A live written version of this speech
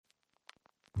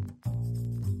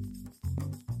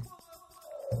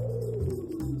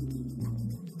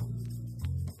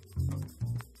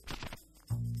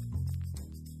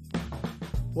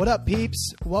What up,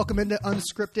 peeps? Welcome into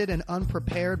Unscripted and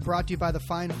Unprepared, brought to you by the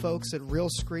fine folks at Real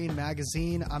Screen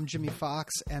Magazine. I'm Jimmy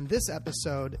Fox, and this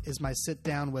episode is my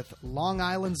sit-down with Long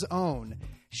Island's own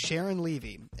Sharon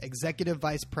Levy, Executive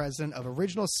Vice President of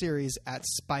Original Series at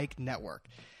Spike Network.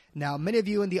 Now, many of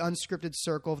you in the unscripted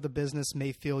circle of the business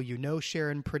may feel you know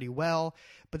Sharon pretty well,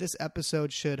 but this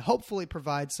episode should hopefully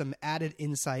provide some added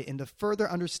insight into further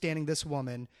understanding this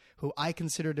woman who I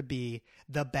consider to be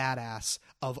the badass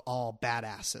of all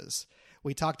badasses.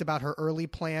 We talked about her early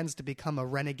plans to become a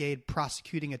renegade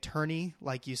prosecuting attorney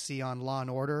like you see on Law &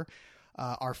 Order,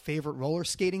 our favorite roller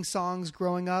skating songs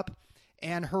growing up,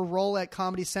 and her role at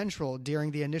Comedy Central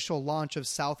during the initial launch of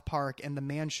South Park and The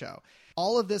Man Show.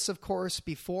 All of this, of course,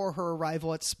 before her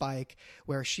arrival at Spike,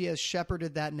 where she has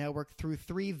shepherded that network through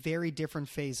three very different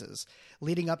phases,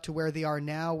 leading up to where they are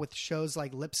now with shows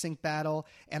like Lip Sync Battle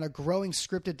and a growing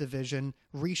scripted division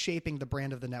reshaping the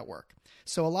brand of the network.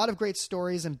 So a lot of great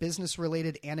stories and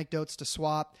business-related anecdotes to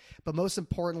swap, but most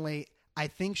importantly, I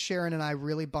think Sharon and I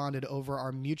really bonded over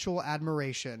our mutual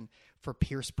admiration for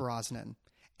Pierce Brosnan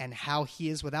and how he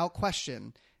is, without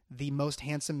question, the most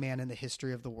handsome man in the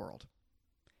history of the world.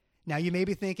 Now, you may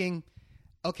be thinking,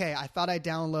 okay, I thought I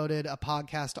downloaded a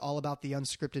podcast all about the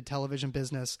unscripted television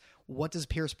business. What does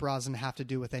Pierce Brosnan have to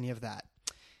do with any of that?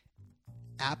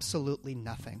 Absolutely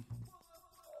nothing.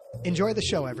 Enjoy the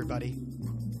show, everybody.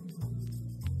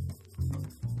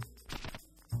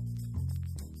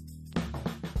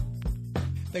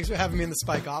 Thanks for having me in the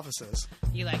Spike offices.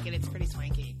 You like it? It's pretty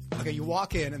swanky. Okay, you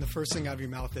walk in and the first thing out of your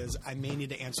mouth is, I may need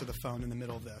to answer the phone in the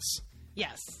middle of this.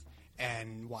 Yes.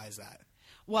 And why is that?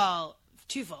 Well,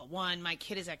 twofold. One, my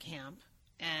kid is at camp,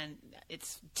 and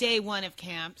it's day one of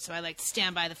camp, so I like to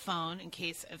stand by the phone in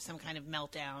case of some kind of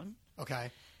meltdown.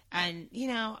 Okay. And, you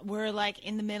know, we're like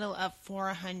in the middle of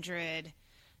 400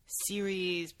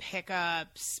 series,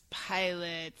 pickups,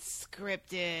 pilots,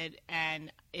 scripted,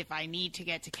 and if I need to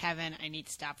get to Kevin, I need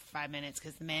to stop for 5 minutes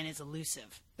because the man is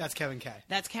elusive. That's Kevin K.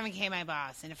 That's Kevin K, my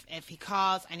boss, and if he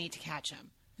calls, I need to catch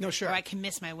him. No, sure. Or I can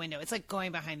miss my window. It's like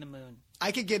going behind the moon.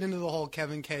 I could get into the whole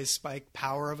Kevin K. Spike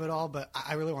power of it all, but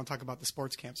I really want to talk about the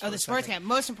sports camps. Oh, the sports camp.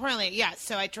 Most importantly, yeah.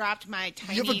 So I dropped my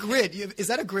tiny... You have a grid. Is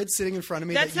that a grid sitting in front of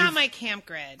me? That's not my camp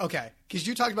grid. Okay. Because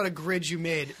you talked about a grid you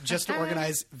made just to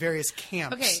organize various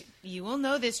camps. Okay. You will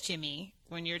know this, Jimmy,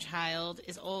 when your child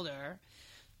is older.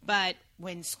 But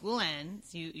when school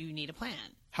ends, you need a plan.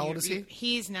 How old is he?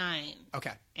 He's 9.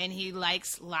 Okay. And he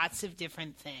likes lots of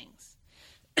different things.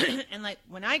 And like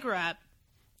when I grew up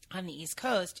on the East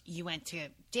Coast, you went to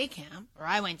day camp, or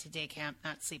I went to day camp,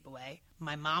 not sleepaway.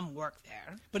 My mom worked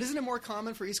there. But isn't it more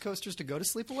common for East Coasters to go to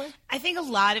sleepaway? I think a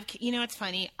lot of, you know, it's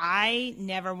funny. I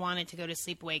never wanted to go to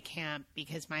sleepaway camp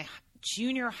because my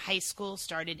junior high school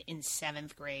started in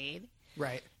 7th grade.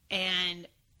 Right. And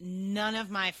none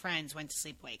of my friends went to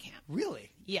sleepaway camp.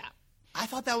 Really? Yeah. I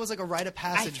thought that was like a rite of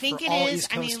passage for it all is.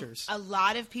 East Coasters. I mean, a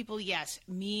lot of people, yes.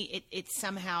 Me, it's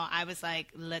somehow, I was like,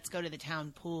 let's go to the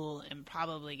town pool and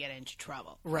probably get into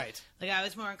trouble. Right. Like, I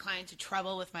was more inclined to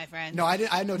trouble with my friends. No,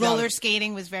 I know. Roller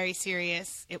skating was very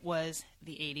serious. It was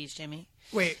the 80s, Jimmy.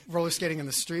 Wait, roller skating in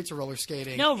the streets or roller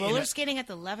skating? No, roller skating at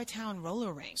the Levittown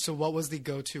roller rink. So what was the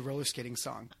go-to roller skating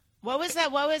song? What was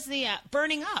that? What was the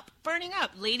Burning Up? Burning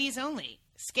Up. Ladies only.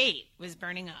 Skate was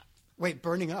Burning Up. Wait,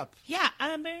 Burning Up? Yeah,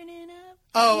 I'm burning up.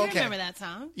 Oh, you okay. Remember that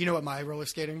song? You know what my roller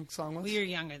skating song was? Well, you're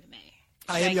younger than me.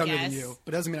 I am younger than you,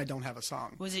 but it doesn't mean I don't have a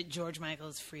song. Was it George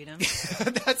Michael's Freedom?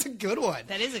 That's a good one.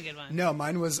 That is a good one. No,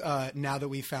 mine was Now That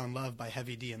We Found Love by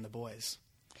Heavy D and the Boys.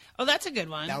 Oh, that's a good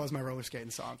one. That was my roller skating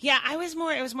song. Yeah, it was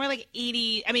more like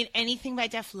 80, anything by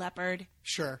Def Leppard.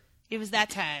 Sure. It was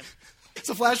that time.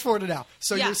 So flash forward to now.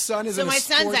 So your son is in a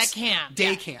son's at camp.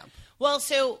 Day camp. Well,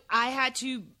 so I had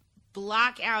to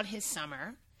block out his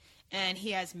summer, and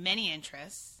he has many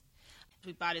interests.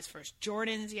 We bought his first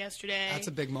Jordans yesterday. That's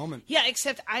a big moment. Yeah,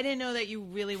 except I didn't know that you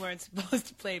really weren't supposed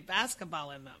to play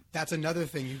basketball in them. That's another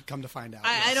thing you come to find out.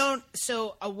 I don't.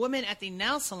 So a woman at the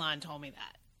nail salon told me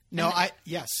that. No,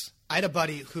 yes. I had a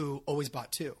buddy who always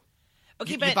bought 2.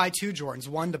 Okay, you but buy 2 Jordans,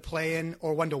 one to play in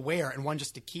or one to wear, and one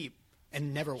just to keep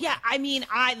and never wear. Yeah, I mean,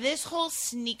 this whole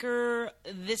sneaker,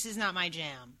 this is not my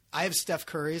jam. I have Steph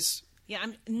Curry's. Yeah,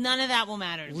 none of that will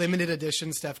matter to me. Limited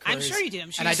edition Steph Curry's. I'm sure you do.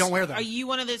 And I don't wear them. Are you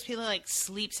one of those people that like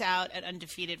sleeps out at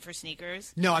Undefeated for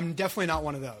sneakers? No, I'm definitely not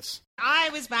one of those. I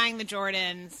was buying the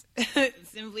Jordans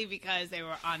simply because they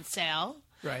were on sale.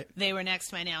 Right. They were next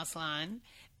to my nail salon.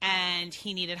 And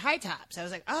he needed high tops. I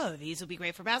was like, oh, these will be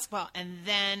great for basketball. And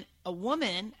then a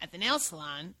woman at the nail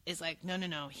salon is like,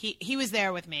 no. He was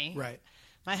there with me. Right.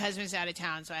 My husband's out of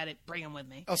town, so I had to bring him with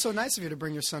me. Oh, so nice of you to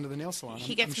bring your son to the nail salon.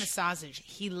 He gets massages.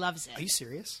 He loves it. Are you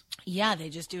serious? Yeah, they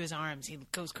just do his arms. He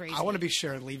goes crazy. I want to be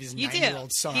Sharon Levy's You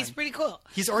 9-year-old son. He's pretty cool.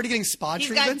 He's already getting spa He's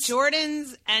treatments? got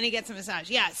Jordans, and he gets a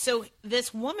massage. Yeah, so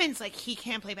this woman's like, he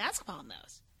can't play basketball in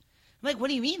those. I'm like, what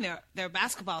do you mean they're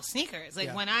basketball sneakers?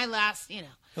 Like, when I last,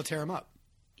 He'll tear him up.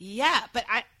 Yeah, but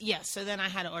so then I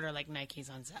had to order, like,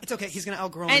 Nikes on Zep. It's okay. He's going to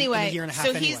outgrow them anyway, in a year and a half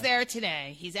so he's there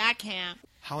today. He's at camp.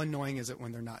 How annoying is it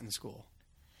when they're not in school?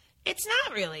 It's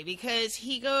not really, because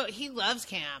he loves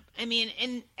camp. I mean,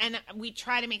 and we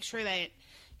try to make sure that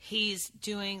he's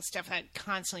doing stuff that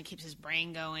constantly keeps his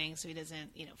brain going, so he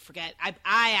doesn't, forget.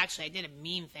 I did a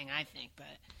meme thing, I think, but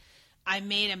I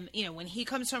made him, when he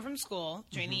comes home from school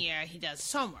during the year, he does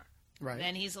his homework. Right.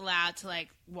 Then he's allowed to, like,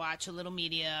 watch a little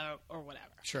media or whatever.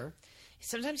 Sure.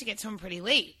 Sometimes he gets home pretty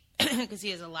late because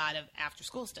he has a lot of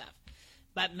after-school stuff.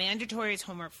 But mandatory is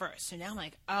homework first. So now I'm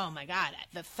like, oh, my God.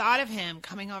 The thought of him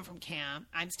coming home from camp,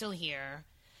 I'm still here.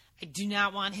 I do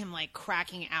not want him, like,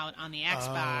 cracking out on the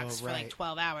Xbox for, like,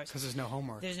 12 hours. Because there's no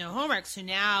homework. There's no homework. So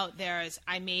now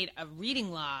I made a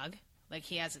reading log like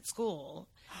he has at school.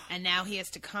 And now he has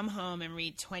to come home and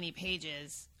read 20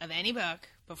 pages of any book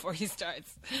before he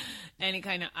starts any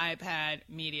kind of iPad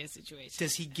media situation.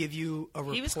 Does he give you a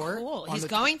report? He was cool. He's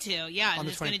going to, yeah. And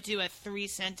he's going to do a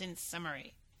 3-sentence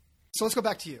summary. So let's go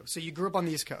back to you. So you grew up on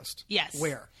the East Coast. Yes.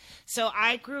 Where? So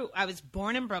I was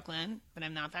born in Brooklyn, but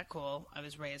I'm not that cool. I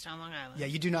was raised on Long Island. Yeah,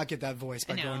 you do not get that voice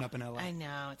by growing up in L.A. I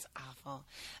know. It's awful.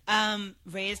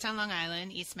 Raised on Long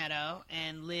Island, East Meadow,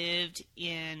 and lived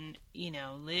in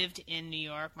New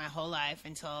York my whole life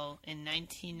until in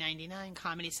 1999,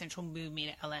 Comedy Central moved me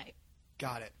to L.A.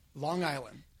 Got it. Long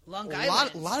Island. Long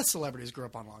Island. A lot of celebrities grew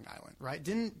up on Long Island, right?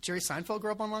 Didn't Jerry Seinfeld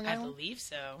grow up on Long Island? I believe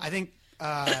so. I think...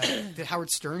 did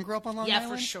Howard Stern grow up on Long Island?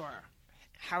 Yeah, for sure.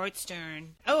 Howard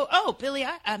Stern. Oh, Billy.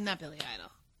 Not Billy Idol.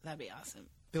 That'd be awesome.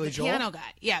 Billy Joel. Piano guy.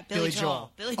 Yeah, Billy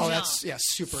Joel. Billy Joel. That's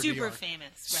super New York. Famous.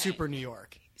 Right. Super New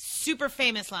York. Super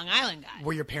famous Long Island guy.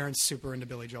 Were your parents super into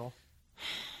Billy Joel?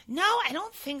 No, I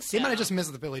don't think so. They might have just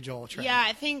missed the Billy Joel trend. Yeah,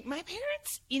 I think my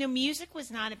parents. Music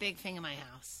was not a big thing in my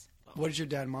house. What did your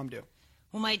dad and mom do?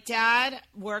 Well, my dad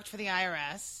worked for the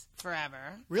IRS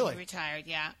forever. Really? He retired.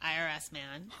 Yeah, IRS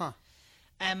man. Huh.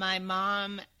 And my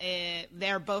mom,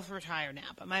 they're both retired now,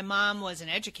 but my mom was an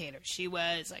educator. She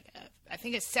was I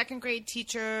think a second grade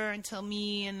teacher until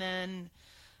me, and then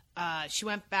she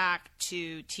went back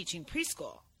to teaching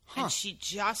preschool. Huh. And she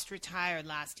just retired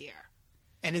last year.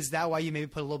 And is that why you maybe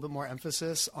put a little bit more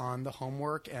emphasis on the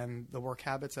homework and the work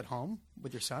habits at home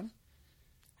with your son?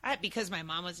 Because my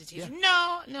mom was a teacher?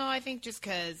 Yeah. No, I think just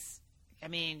because,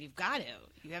 you've got to.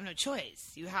 You have no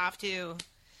choice. You have to.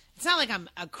 It's not like I'm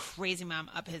a crazy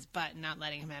mom up his butt and not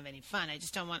letting him have any fun. I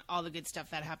just don't want all the good stuff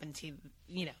that happened to,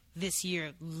 this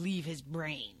year leave his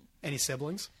brain. Any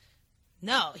siblings?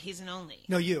 No, he's an only.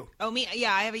 No, you. Oh, me?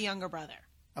 Yeah, I have a younger brother.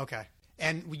 Okay.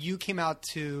 And you came out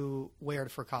to where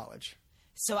for college?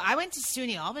 So I went to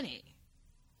SUNY Albany.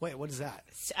 Wait, what is that?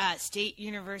 State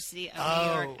University of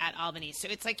New York at Albany. So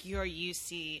it's like your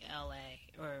UCLA,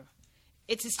 or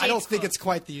it's a state I don't school. think it's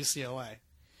quite the UCLA.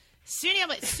 SUNY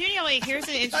Albany, here's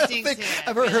an interesting thing.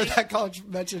 I've ever heard that college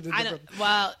mentioned.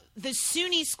 Well, the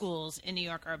SUNY schools in New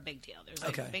York are a big deal. There's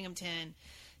Binghamton.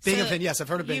 Binghamton, yes, I've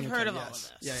heard of Binghamton. You've heard of yes. all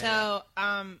of those. Yeah,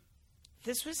 so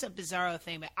this was a bizarro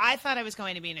thing, but I thought I was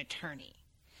going to be an attorney.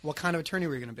 What kind of attorney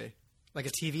were you going to be? Like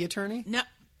a TV attorney? No,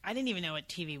 I didn't even know what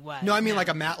TV was. No, I mean like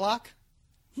a Matlock?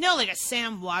 No, like a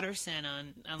Sam Waterston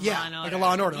on Law and Order. Like a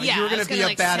Law and Order. Like you were going to be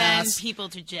a badass send people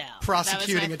to jail.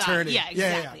 Prosecuting attorney. Yeah,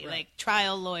 exactly. Yeah, right. Like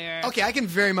trial lawyer. Okay, I can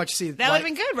very much see that would have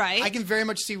been good, right? I can very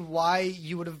much see why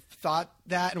you would have thought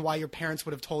that and why your parents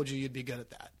would have told you you'd be good at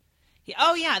that. Yeah,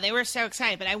 oh, yeah, they were so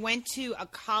excited. But I went to a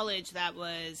college that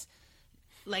was,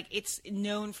 it's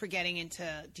known for getting into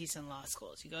decent law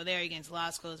schools. You go there, you get into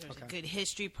law schools. There's a good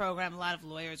history program. A lot of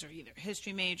lawyers are either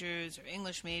history majors or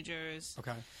English majors.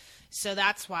 Okay. So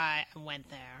that's why I went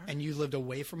there. And you lived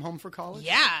away from home for college?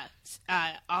 Yeah.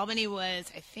 Albany was,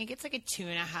 I think it's like a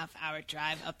 2.5-hour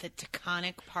drive up the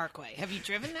Taconic Parkway. Have you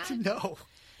driven that? No.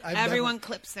 Everyone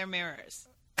clips their mirrors.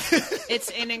 It's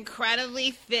an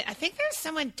incredibly I think there's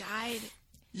someone died.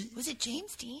 Was it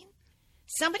James Dean?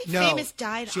 Somebody famous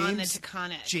died on the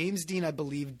Taconic. James Dean, I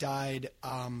believe, died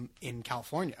in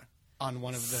California on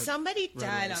one of the Somebody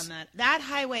died on that. That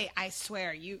highway, I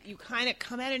swear, you kind of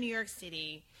come out of New York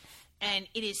City, and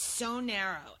it is so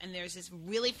narrow, and there's this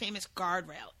really famous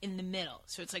guardrail in the middle.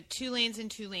 So it's like 2 lanes and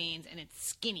 2 lanes, and it's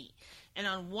skinny. And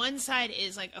on one side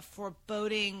is like a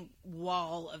foreboding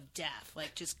wall of death,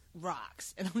 like just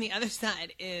rocks. And on the other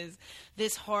side is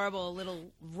this horrible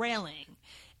little railing.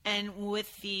 And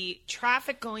with the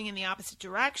traffic going in the opposite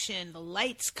direction, the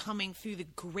lights coming through the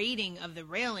grating of the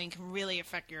railing can really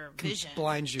affect your vision.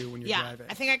 Blind you when you're driving.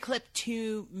 I think I clipped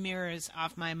 2 mirrors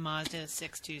off my Mazda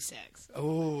 626.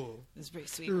 Oh. It was pretty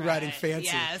sweet. You were riding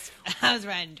fancy. Yes, I was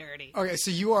riding dirty. Okay,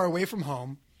 so you are away from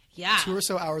home. Yeah. 2 or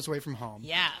so hours away from home.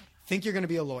 Yeah. Think you're going to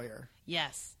be a lawyer.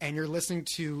 Yes. And you're listening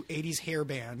to 80s hair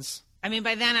bands. I mean,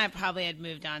 by then I probably had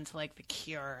moved on to like The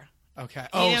Cure. Okay.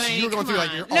 Oh, so you were going through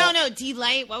like your... No,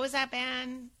 D-Light. What was that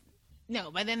band?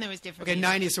 No, by then there was different. Okay,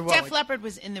 music. 90s. So what? Def Leppard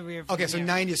was in the rear view. Okay, so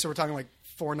 90s. So we're talking like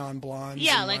 4 Non-Blondes.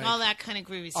 Yeah, like all that kind of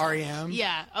groovy stuff. R.E.M.?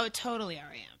 Yeah. Oh, totally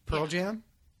R.E.M. Pearl Jam?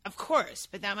 Of course,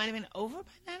 but that might have been over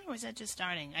by then, or was that just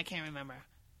starting? I can't remember.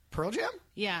 Pearl Jam?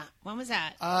 Yeah. When was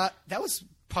that? That was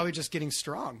probably just getting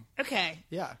strong. Okay.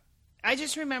 Yeah. I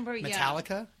just remember,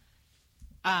 Metallica?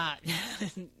 I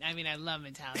mean, I love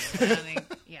Metallica. But I don't think,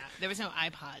 there was no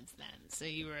iPods then, so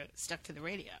you were stuck to the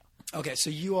radio. Okay, so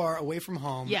you are away from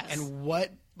home. Yes. And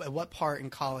at what part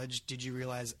in college did you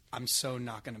realize I'm so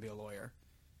not going to be a lawyer?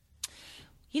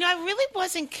 You know, I really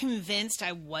wasn't convinced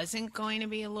I wasn't going to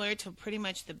be a lawyer till pretty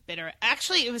much the bitter.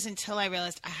 Actually, it was until I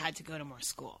realized I had to go to more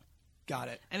school. Got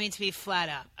it. I mean, to be flat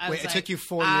up. Wait, it took you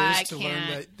 4 years to learn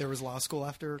that there was law school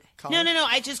after college? No.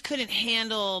 I just couldn't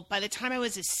handle. By the time I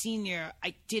was a senior,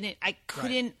 I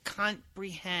couldn't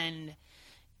comprehend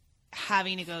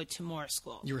having to go to more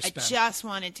school. You were spent. I just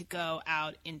wanted to go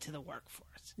out into the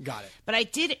workforce. Got it. But I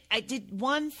did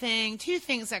two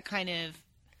things that kind of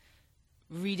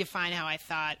redefine how I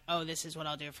thought, oh, this is what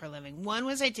I'll do for a living. One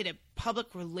was I did a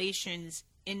public relations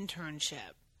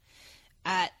internship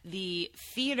at the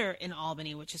theater in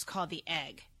Albany, which is called the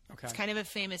Egg. Okay. It's kind of a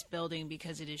famous building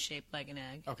because it is shaped like an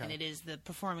egg. Okay. And it is the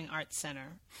Performing Arts Center,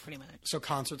 pretty much. So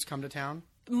concerts come to town?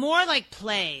 More like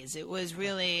plays. It was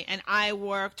really... And I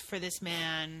worked for this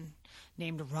man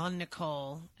named Ron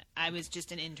Nicole. I was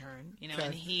just an intern, okay.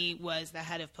 And he was the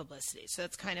head of publicity. So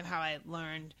that's kind of how I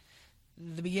learned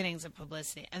the beginnings of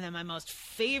publicity. And then my most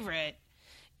favorite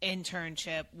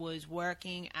internship was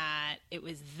working at, it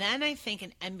was then I think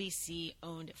an NBC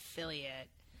owned affiliate,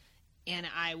 and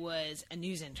I was a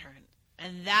news intern,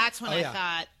 and that's when I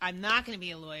thought, I'm not going to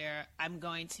be a lawyer, I'm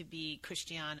going to be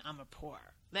Christian Amanpour.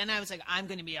 Then I was like, I'm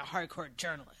going to be a hardcore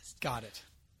journalist. Got it.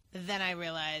 Then I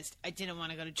realized I didn't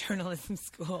want to go to journalism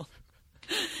school.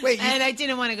 Wait, and I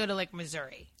didn't want to go to like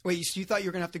Missouri. Wait, so you thought you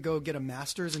were going to have to go get a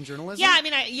master's in journalism? Yeah, I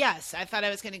mean, I thought I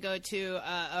was going to go to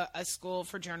a school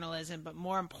for journalism, but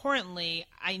more importantly,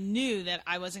 I knew that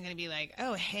I wasn't going to be like,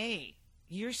 oh, hey,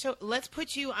 let's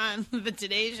put you on the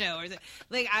Today Show, or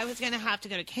like I was going to have to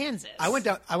go to Kansas. I went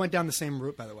down the same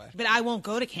route, by the way. But I won't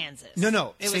go to Kansas.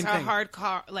 No, it was a hard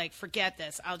car. Like, forget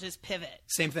this. I'll just pivot.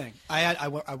 Same thing. I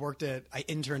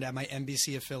interned at my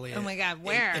NBC affiliate. Oh my God,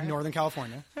 where? In Northern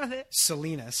California,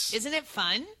 Salinas. Isn't it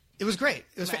fun? It was great.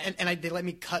 It was, right. and they let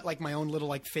me cut like my own little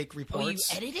like fake reports. Oh, you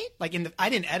edited? Like I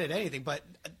didn't edit anything, but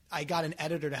I got an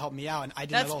editor to help me out, and I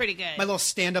did. That's pretty good. My little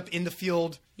stand up in the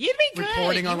field. You'd be good.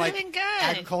 Reporting on like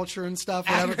agriculture and stuff.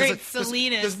 Whatever.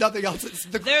 Salinas. There's nothing else.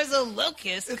 There's a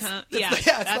locust. It's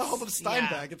the hope of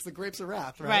Steinbeck. Yeah. It's the grapes of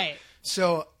wrath, right? Right.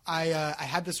 So I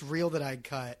had this reel that I'd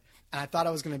cut, and I thought I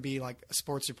was going to be like a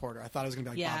sports reporter. I thought I was going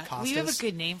to be like Bob Costas. Well, you have a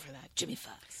good name for that, Jimmy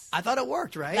Fox. I thought it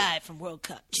worked, right? Live from World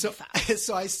Cup, Jimmy Fox.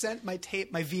 So I sent my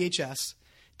VHS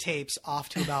tapes off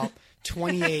to about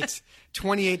 28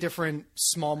 different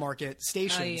small market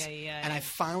stations. And I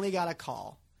finally got a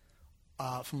call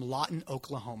from Lawton,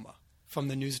 Oklahoma, from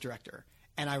the news director.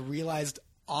 And I realized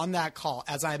on that call,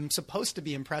 as I'm supposed to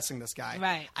be impressing this guy,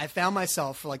 right. I found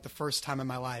myself for like the first time in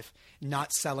my life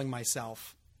not selling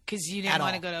myself. Because you didn't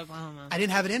want to go to Oklahoma. I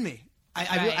didn't have it in me.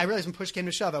 I realized when push came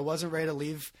to shove, I wasn't ready to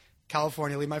leave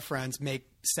California, leave my friends, make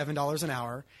 $7 an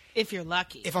hour. If you're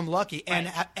lucky. If I'm lucky. Right.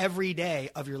 And every day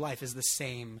of your life is the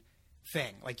same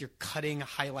thing. Like you're cutting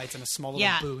highlights in a small little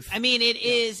booth. I mean, it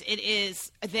is.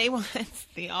 They want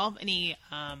the Albany.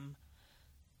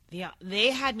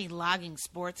 They had me logging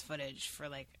sports footage for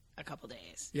like a couple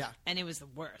days. Yeah. And it was the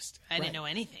worst. I didn't know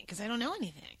anything because I don't know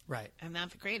anything. Right. I'm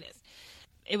not the greatest.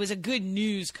 It was a good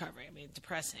news coverage. I mean,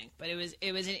 depressing, but it was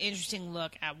an interesting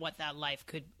look at what that life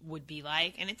would be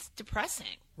like, and it's depressing.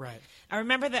 Right. I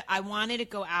remember that I wanted to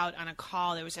go out on a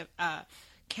call. There was a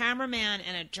cameraman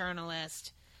and a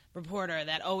journalist reporter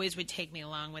that always would take me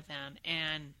along with them,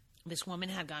 and this woman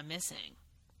had gone missing.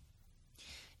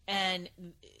 And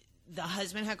the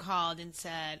husband had called and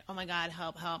said, oh my God,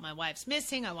 help, my wife's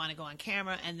missing. I want to go on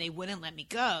camera. And they wouldn't let me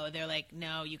go. They're like,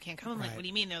 no, you can't come. I'm like, what do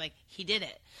you mean? They're like, he did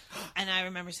it. And I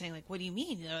remember saying, like, what do you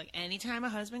mean? They're like, anytime a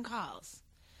husband calls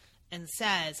and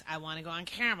says, I want to go on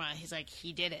camera, he's like,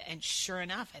 he did it. And sure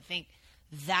enough, I think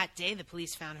that day the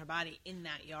police found her body in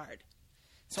that yard.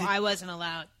 So I wasn't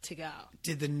allowed to go.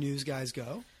 Did the news guys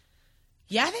go?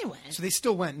 Yeah, they went. So they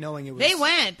still went knowing it was... They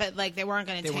went, but like they weren't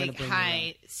going to take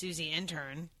Hi Susie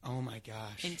intern. Oh my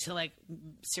gosh. Into like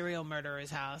serial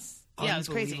murderer's house. Yeah, it was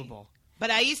crazy. Unbelievable. But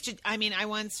I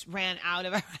once ran out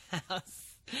of our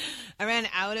house. I ran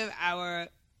out of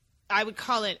I would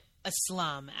call it a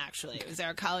slum, actually. It was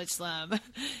our college slum.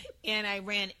 And I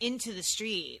ran into the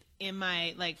street in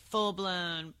my like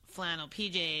full-blown flannel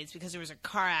PJs because there was a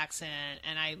car accident,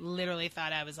 and I literally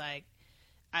thought I was like,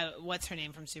 what's her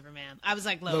name from Superman? I was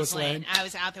like Lois Lane. I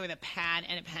was out there with a pad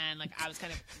and a pen, like I was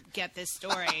going to get this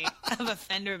story of a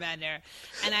fender bender,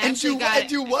 and I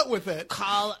do what with it?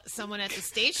 Call someone at the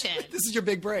station. This is your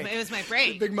big break. It was my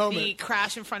break. Big moment. The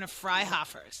crash in front of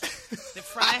Freihofer's, the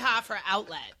Freihofer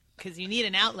outlet, because you need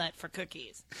an outlet for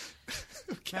cookies.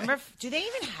 Okay. Remember? Do they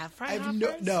even have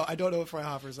Freihofer's? No, I don't know what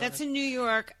Freihofer's are. That's in New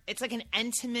York. It's like an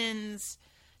Entenmann's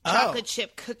chocolate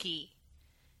chip cookie.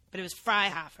 But it was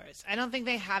Freihofer's. I don't think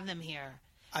they have them here.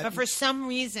 But for some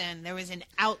reason, there was an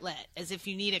outlet, as if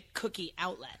you need a cookie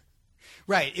outlet.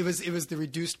 Right. It was the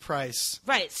reduced price.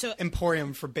 Right. So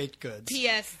emporium for baked goods.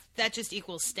 P.S. That just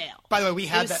equals stale. By the way, we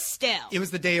had that. Stale. It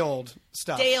was the day old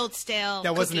stuff. Day old stale.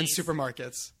 That wasn't in cookies.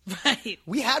 Supermarkets. Right.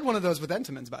 We had one of those with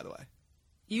Entenmann's, by the way.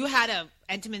 You had a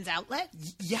Entenmann's outlet?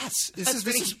 Yes. This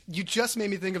is. You just made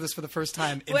me think of this for the first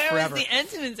time in Where forever. Where was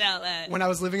the Entenmann's outlet? When I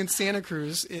was living in Santa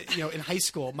Cruz, in high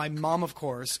school, my mom, of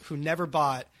course, who never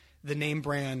bought the name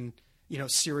brand,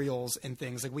 cereals and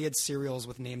things. Like we had cereals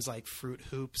with names like Fruit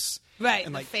Hoops. Right.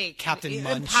 And like fake. Captain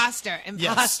Munch.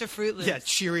 Imposter Fruit Loops. Yeah,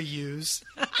 Cheery U's.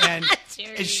 And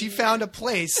she found a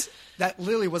place that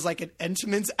literally was like an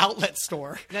Entenmann's outlet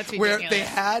store. That's ridiculous. Where they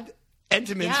had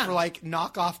Entenmann's for like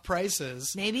knockoff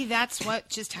prices. Maybe that's what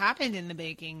just happened in the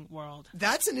baking world.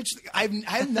 That's an interesting.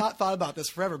 I have not thought about this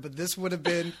forever, but this would have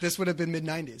been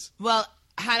mid-90s. Well,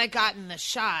 had I gotten the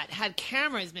shot, had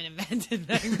cameras been invented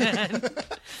back then,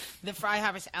 the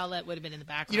Freihofer's outlet would have been in the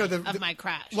background of my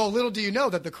crash. Well, little do you know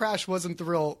that the crash wasn't the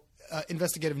real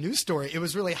investigative news story. It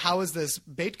was really, how is this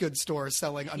baked goods store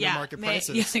selling under market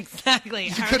prices? Yes, exactly.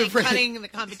 How are they cutting the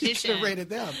competition? You could have rated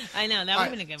them. I know. That would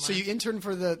have been a good one. So you interned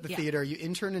for the theater. You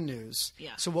interned in news.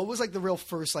 Yeah. So what was like the real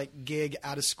first like gig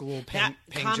out of school paying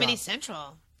Comedy job?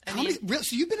 Central. So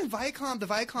you've been in the Viacom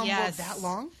world that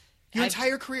long? Your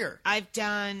entire career? I've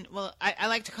done, I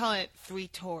like to call it 3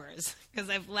 tours because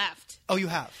I've left. Oh, you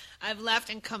have? I've left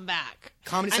and come back.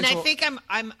 Comedy Central. And I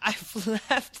think I've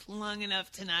left long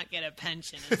enough to not get a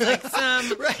pension. It's like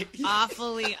some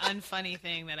awfully unfunny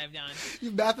thing that I've done.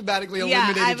 You've mathematically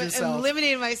eliminated yourself. I've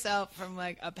eliminated myself from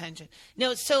like a pension.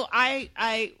 No, so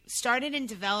I started in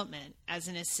development as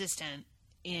an assistant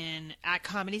at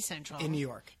Comedy Central. In New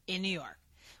York.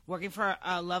 Working for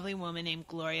a lovely woman named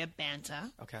Gloria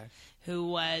Banta, who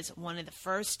was one of the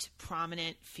first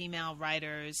prominent female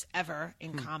writers ever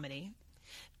in comedy.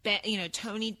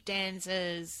 Tony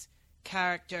Danza's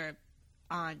character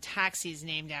on Taxi is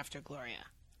named after Gloria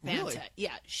Banta. Really?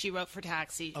 Yeah, she wrote for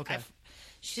Taxi. Okay.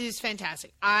 She's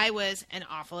fantastic. I was an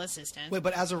awful assistant. Wait,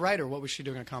 but as a writer, what was she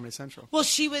doing at Comedy Central? Well,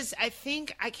 she was, I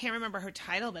can't remember her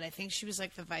title, but I think she was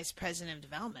like the vice president of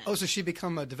development. Oh, so she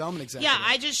become a development executive? Yeah,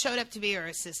 I just showed up to be her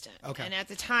assistant. Okay. And at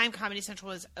the time, Comedy Central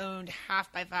was owned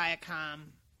half by Viacom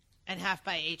and half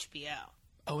by HBO.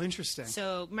 Oh, interesting.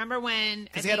 So remember when...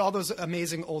 Because they had all those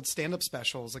amazing old stand-up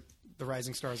specials, like the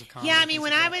Rising Stars of Comedy. Yeah, I mean,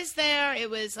 when I was there, it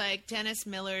was like Dennis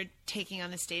Miller taking on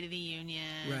the State of the Union.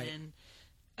 Right. And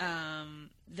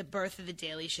the birth of the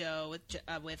Daily Show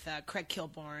with Craig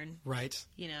Kilborn. Right.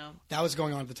 That was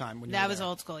going on at the time. When that was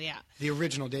old school, yeah. The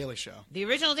original Daily Show.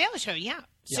 Yeah.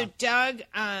 So Doug,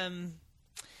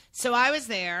 so I was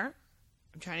there.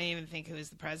 I'm trying to even think who was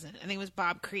the president. I think it was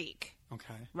Bob Creek.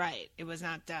 Okay. Right. It was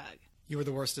not Doug. You were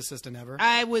the worst assistant ever?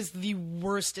 I was the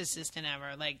worst assistant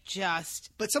ever.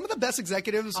 But some of the best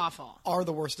executives are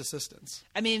the worst assistants.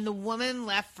 I mean, the woman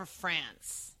left for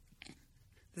France.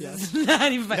 Yes.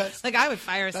 Not even like I would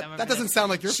fire someone. That doesn't sound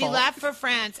like your fault. She left for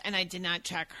France, and I did not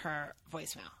check her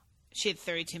voicemail. She had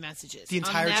 32 messages. The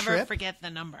entire trip? I'll never forget the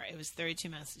number. It was 32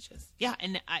 messages. Yeah,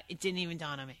 and it didn't even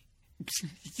dawn on me.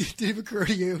 It didn't occur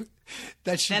to you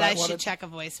that I should check a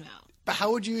voicemail. But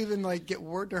how would you even get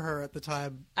word to her at the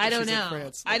time? I don't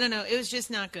know. I don't know. It was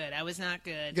just not good. I was not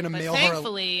good. You're gonna mail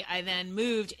thankfully, I then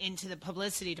moved into the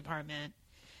publicity department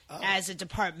as a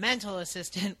departmental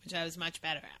assistant, which I was much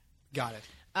better at. Got it.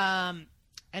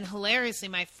 And hilariously,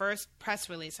 my first press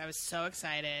release, I was so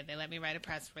excited. They let me write a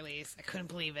press release. I couldn't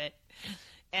believe it.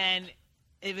 And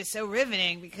it was so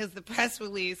riveting because the press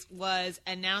release was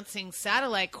announcing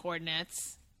satellite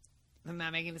coordinates I'm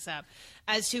not making this up,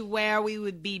 as to where we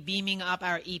would be beaming up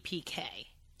our EPK.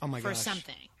 Oh my for gosh.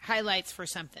 something. Highlights for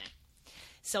something.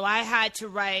 So I had to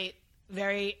write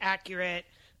very accurate,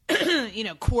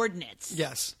 coordinates.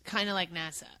 Yes. Kind of like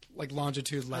NASA. Like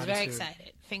longitude, I was latitude. very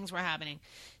excited. Things were happening.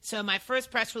 So my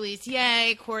first press release,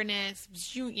 yay, coordinates,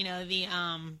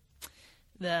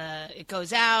 it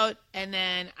goes out, and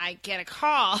then I get a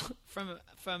call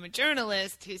from a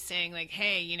journalist who's saying, like,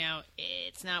 hey,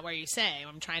 it's not where you say.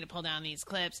 I'm trying to pull down these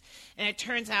clips. And it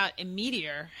turns out a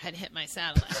meteor had hit my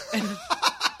satellite.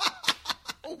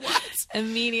 What? A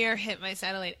meteor hit my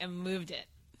satellite and moved it.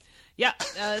 Yep,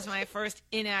 that was my first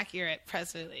inaccurate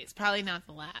press release. Probably not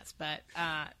the last, but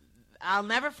I'll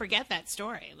never forget that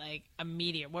story. Like, a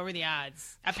meteor. What were the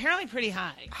odds? Apparently pretty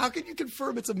high. How can you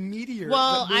confirm it's a meteor?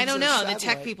 Well, that moves I don't a know. satellite? The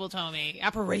tech people told me.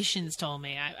 Operations told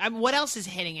me. What else is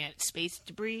hitting it? Space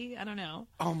debris? I don't know.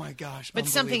 Oh, my gosh. But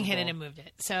something hit it Unbelievable. and moved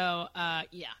it. So,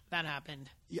 yeah, that happened.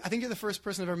 I think you're the first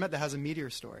person I've ever met that has a meteor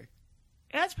story.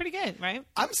 Yeah, that's pretty good, right?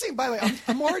 I'm seeing, by the way,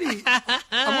 I'm already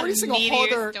seeing a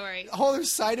Meteor story. whole other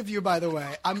side of you, by the way.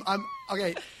 I'm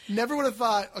okay. Never would have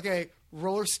thought, okay,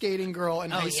 roller skating girl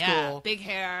in high school. Big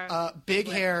hair. Big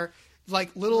hair,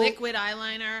 like little Liquid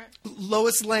eyeliner.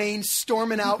 Lois Lane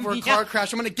storming out for a car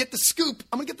crash. I'm going to get the scoop.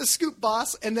 I'm going to get the scoop,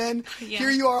 boss. And then here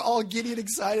you are all giddy and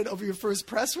excited over your first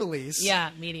press release.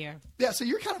 Yeah, meteor. Yeah, so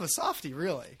you're kind of a softie,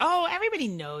 really. Oh, everybody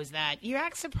knows that. You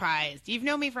act surprised. You've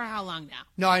known me for how long now?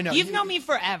 No, I know. You've known me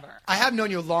forever. I have known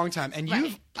you a long time, and Right.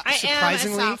 you've I am a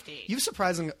softie. you've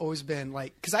surprisingly always been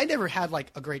like, because I never had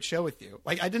like a great show with you.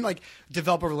 Like I didn't like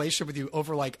develop a relationship with you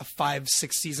over like a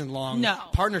 5-6 season long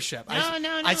partnership. No.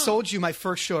 I sold you my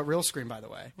first show at Real Screen, by the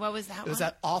way. What was that? It was one?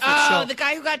 that awful show. Oh, the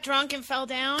guy who got drunk and fell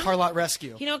down. Carlot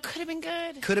Rescue. It could have been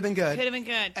good. Could have been good. Could have been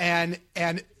good. And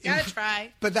Gotta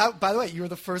try. But that, by the way, you were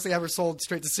the first thing I ever sold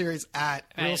straight to series at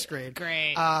Real Screen.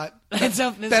 Great.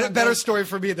 Better story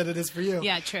for me than it is for you.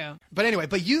 Yeah, true. But anyway,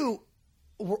 you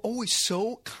were always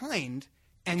so kind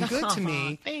and good to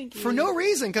me thank you. for no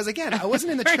reason. Because again, I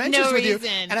wasn't in the For trenches no with you,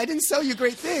 reason. and I didn't sell you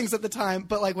great things at the time.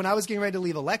 But like when I was getting ready to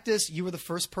leave Electus, you were the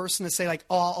first person to say like,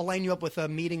 "Oh, I'll line you up with a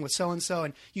meeting with so and so,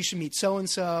 and you should meet so and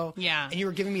so." Yeah. And you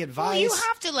were giving me advice. Well, you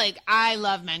have to I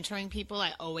love mentoring people.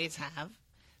 I always have.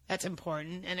 That's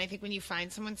important. And I think when you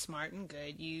find someone smart and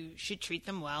good, you should treat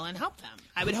them well and help them.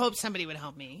 I would hope somebody would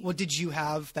help me. Well, did you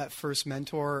have that first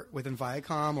mentor within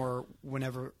Viacom or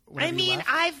whenever I you mean,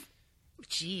 left?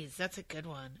 Geez, that's a good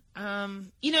one.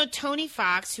 Tony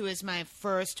Fox, who was my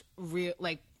first real,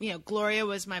 Gloria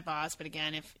was my boss. But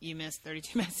again, if you missed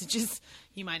 32 messages,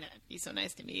 you might not be so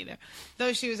nice to me either.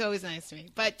 Though she was always nice to me.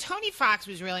 But Tony Fox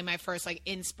was really my first,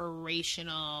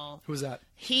 inspirational. Who was that?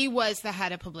 He was the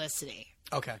head of publicity.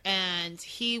 Okay. And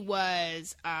he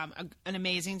was an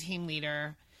amazing team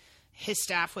leader. His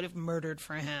staff would have murdered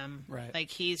for him. Right.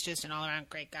 He's just an all-around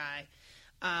great guy.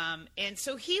 And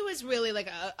so he was really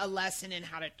a lesson in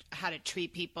how to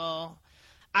treat people.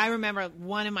 I remember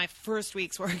one of my first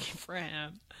weeks working for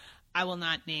him. I will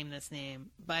not name this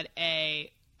name, but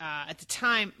at the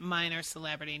time minor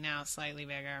celebrity, now slightly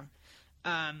bigger,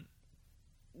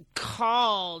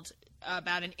 called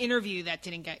about an interview that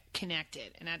didn't get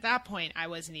connected. And at that point, I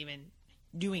wasn't even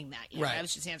doing that yet. Right. I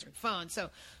was just answering phone.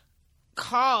 So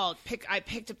I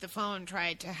picked up the phone,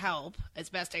 tried to help as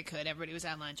best I could. Everybody was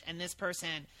at lunch. And this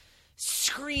person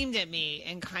screamed at me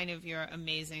in kind of your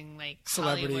amazing,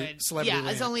 celebrity. Yeah,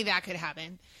 as only that could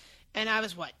happen. And I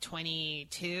was,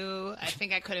 22? I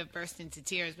think I could have burst into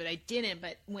tears, but I didn't.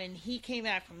 But when he came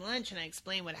back from lunch and I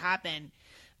explained what happened,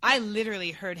 I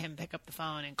literally heard him pick up the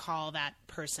phone and call that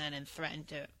person and threaten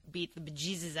to beat the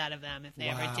bejesus out of them if they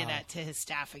ever did that to his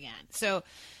staff again. So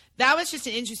that was just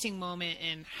an interesting moment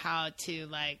in how to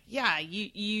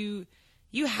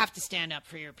you have to stand up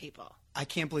for your people. I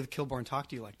can't believe Kilborn talked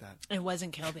to you like that. It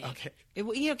wasn't Kilby. Okay.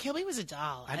 Kilby was a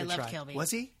doll. I loved Kilby. Was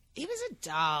he? He was a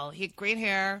doll. He had great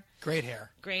hair. Great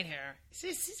hair.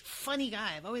 He's a funny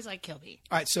guy. I've always liked Kilby.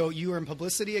 All right, so you were in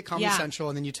publicity at Comedy Central,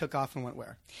 and then you took off and went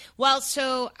where? Well,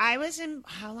 so I was in...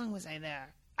 How long was I there?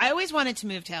 I always wanted to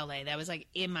move to L.A. That was,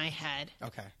 in my head.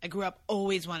 Okay. I grew up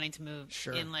always wanting to move.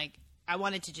 Sure. I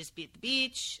wanted to just be at the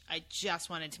beach. I just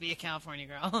wanted to be a California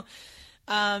girl.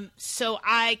 So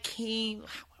I came...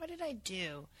 What did I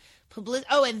do?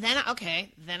 And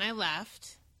then I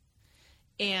left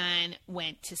and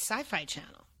went to Sci-Fi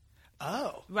Channel.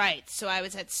 Oh. Right. So I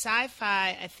was at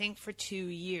Sci-Fi, I think, for 2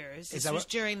 years. This was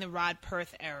during the Rod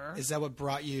Perth era. Is that what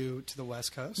brought you to the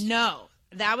West Coast? No.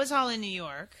 That was all in New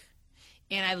York.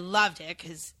 And I loved it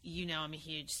because, I'm a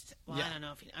huge... Well, I don't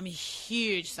know if you know. I'm a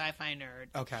huge Sci-Fi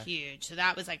nerd. Okay. Huge. So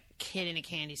that was like kid in a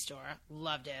candy store.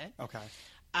 Loved it. Okay.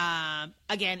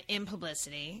 Again, in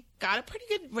publicity. Got a pretty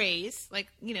good raise. Like,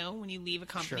 you know, when you leave a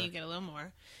company, Sure. you get a little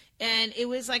more. And it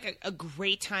was like a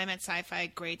great time at Sci-Fi,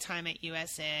 great time at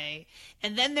USA.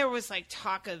 And then there was like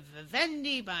talk of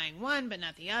Vivendi buying one, but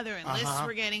not the other. And lists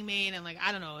were getting made. And like,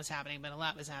 I don't know what was happening, but a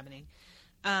lot was happening.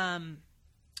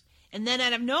 And then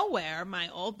out of nowhere, my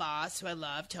old boss, who I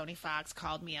love, Tony Fox,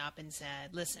 called me up and said,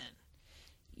 listen,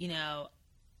 you know,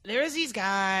 there's these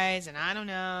guys and I don't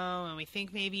know, and we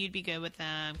think maybe you'd be good with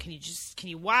them. Can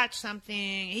you watch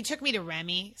something? He took me to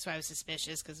Remy, so I was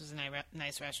suspicious because it was a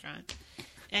nice restaurant.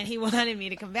 And he wanted me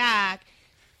to come back,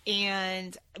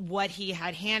 and what he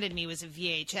had handed me was a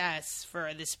VHS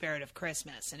for The Spirit of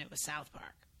Christmas, and it was South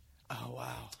Park. Oh,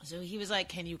 wow. So he was like,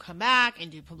 can you come back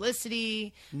and do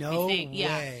publicity? No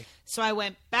way. So I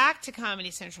went back to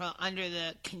Comedy Central under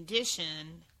the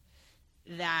condition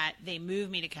that they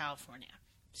moved me to California.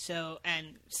 So,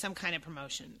 and some kind of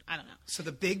promotion. I don't know. So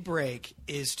the big break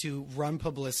is to run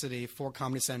publicity for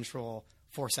Comedy Central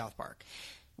for South Park,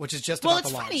 which is just about the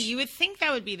launch. Well, it's funny. You would think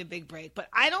that would be the big break, but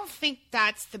I don't think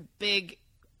that's the big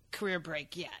career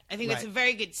break yet. I think that's a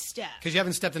very good step. Because you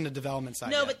haven't stepped into the development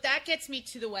side yet. But that gets me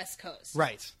to the West Coast.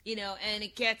 Right. You know, and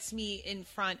it gets me in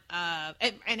front of,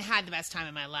 and had the best time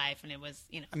of my life, and it was,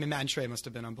 you know. I mean, Matt and Trey must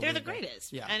have been unbelievable. They're the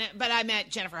greatest. Yeah. But I met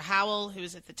Jennifer Howell, who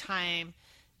was at the time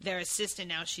their assistant.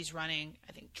 Now she's running,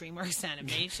 I think, DreamWorks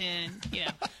Animation, you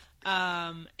know.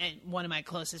 And one of my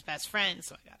closest best friends,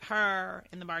 so I got her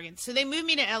in the bargain. So they moved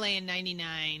me to LA in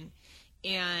 99,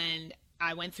 and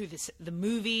I went through the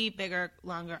movie, Bigger,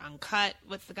 Longer, Uncut,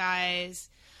 with the guys,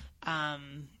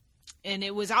 and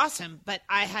it was awesome. But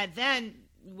I had then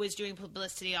was doing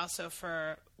publicity also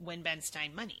for When Ben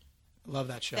Stein Money. Love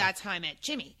that show. That's how I met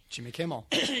Jimmy. Jimmy Kimmel.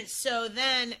 So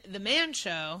then the Man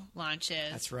Show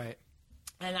launches. That's right.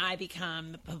 And I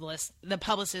become the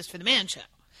publicist for the Man Show.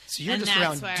 So you're And just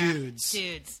around that's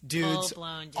dudes,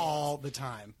 full-blown dudes. all the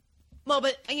time. Well,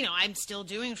 but, you know, I'm still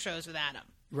doing shows with Adam.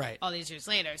 Right. All these years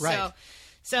later. Right.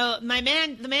 So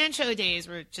the Man Show days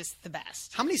were just the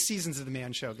best. How many seasons did the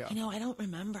Man Show go? You know, I don't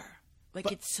remember.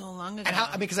 Like, it's so long ago. And how,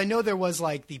 I mean, because I know there was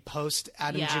like the post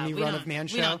Adam Jimmy run of Man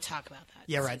Show. We don't talk about that.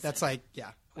 Yeah, right. That's like,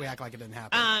 we act like it didn't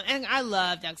happen. And I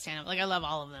love Doug Stanhope. Like, I love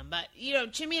all of them. But, you know,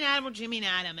 Jimmy and Adam were Jimmy and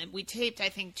Adam. And we taped, I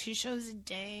think, 2 shows a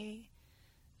day.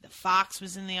 The Fox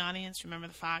was in the audience. Remember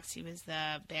the Fox? He was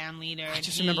the band leader. I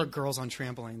just remember Girls on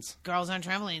Trampolines. Girls on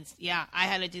Trampolines. Yeah, I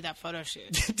had to do that photo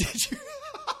shoot. Did you?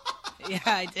 Yeah,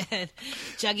 I did.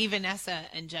 Juggy Vanessa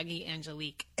and Juggy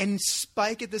Angelique. And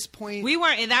Spike at this point... We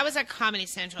weren't... That was at Comedy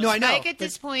Central. No, I know. Spike at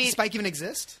this point... Did Spike even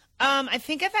exist? I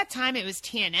think at that time it was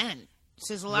TNN.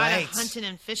 So there's a lot Right. of hunting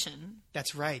and fishing.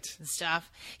 That's right. And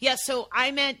stuff. Yeah, so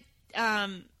I met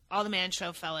all the Man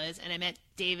Show fellas, and I met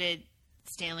David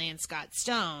Stanley and Scott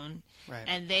Stone. Right.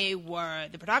 And they were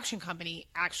the production company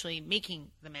actually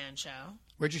making the Man Show.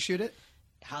 Where'd you shoot it?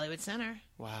 Hollywood Center.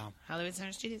 Wow. Hollywood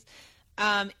Center Studios.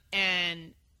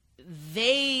 And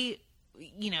they,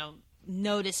 you know,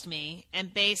 noticed me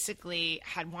and basically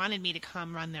had wanted me to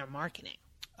come run their marketing.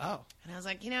 Oh. And I was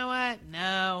like, you know what?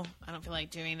 No, I don't feel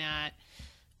like doing that.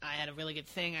 I had a really good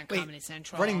thing on Comedy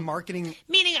Central. Running marketing?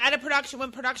 Meaning at a production,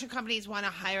 when production companies want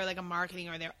to hire like a marketing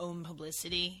or their own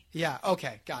publicity. Yeah,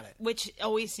 okay, got it. Which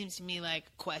always seems to me like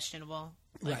questionable.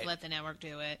 Like, Right. let the network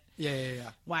do it.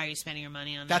 Yeah. Why are you spending your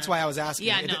money on that? That's why I was asking.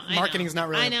 Yeah, no, Marketing's not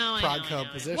really a a prod co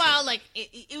position. Well, like,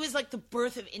 it was like the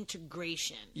birth of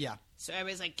integration. Yeah. So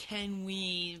everybody's like, can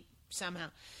we somehow?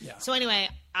 Yeah. So anyway,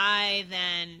 I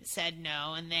then said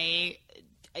no, and they,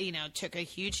 you know, took a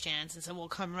huge chance and said, well,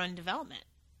 come run development.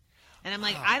 And I'm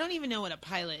like, I don't even know what a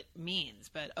pilot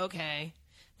means, but okay.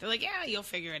 They're like, yeah, you'll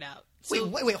figure it out. So,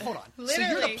 wait, hold on. So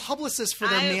you're the publicist for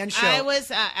their Man Show.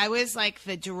 I was like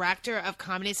the director of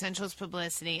Comedy Central's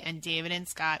publicity, and David and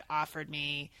Scott offered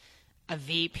me a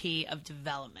VP of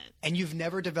development. And you've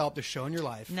never developed a show in your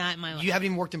life. Not in my life. You haven't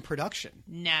even worked in production.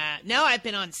 Nah. No, I've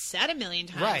been on set a million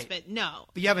times, Right. but no.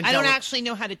 But you haven't I don't dealt with- actually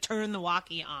know how to turn the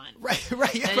walkie on. Right.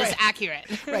 That is accurate.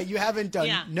 Right. You haven't done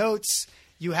Yeah. notes.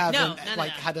 You haven't none of that.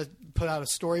 had to put out a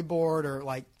storyboard or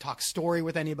like talk story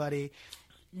with anybody.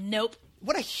 Nope.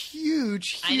 What a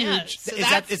huge. I know. So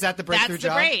is that the breakthrough that's the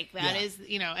job? break. That Yeah. is,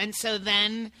 you know. And so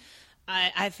then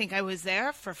I think I was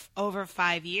there for over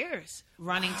 5 years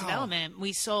running development.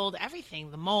 We sold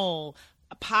everything: the Mole,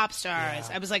 Pop Stars.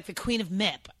 Yeah. I was like the queen of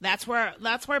MIP. That's where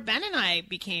Ben and I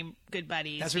became good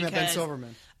buddies. That's where you met Ben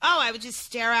Silverman. Oh, I would just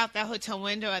stare out the hotel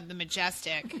window at the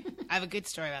Majestic. I have a good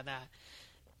story about that.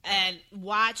 And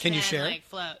watch Can Ben you share? like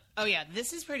float. Oh yeah,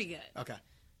 this is pretty good. Okay.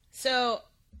 So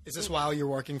Is this while you're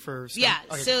working for? yeah.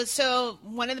 Okay. So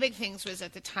one of the big things was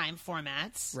at the time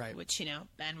formats, Right. which, you know,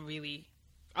 Ben really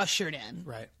ushered in.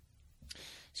 Right.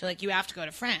 So like, you have to go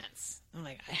to France. I'm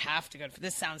like, I have to go to,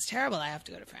 this sounds terrible. I have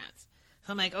to go to France.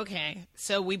 So I'm like, okay.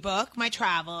 So we book my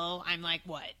travel. I'm like,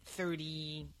 what,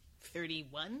 30,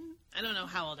 31? I don't know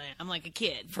how old I am. I'm like a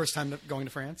kid. First time going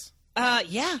to France?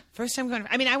 Yeah. First time going.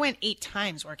 I mean, I went 8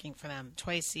 times working for them,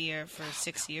 twice a year for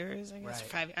 6 years, I guess.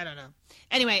 Right. 5, I don't know.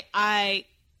 Anyway,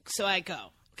 so I go.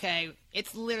 Okay.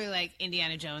 It's literally like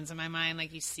Indiana Jones in my mind.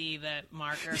 Like, you see the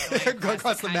marker going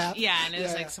across the map. Yeah. And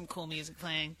there's like some cool music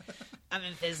playing. I'm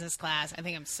in business class. I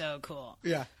think I'm so cool.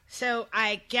 Yeah. So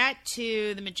I get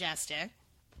to the Majestic.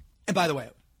 And by the way,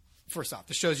 first off,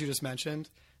 the shows you just mentioned,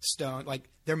 Stone, like,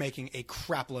 they're making a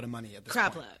crap load of money at this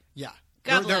point. Crap load. Yeah.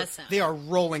 God bless them. They are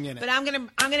rolling in it. But I'm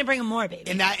gonna bring them more,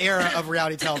 baby. In that era of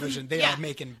reality television, they are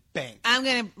making bank. I'm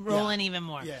gonna roll in even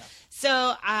more. Yeah.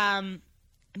 So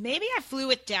maybe I flew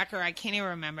with Decker. I can't even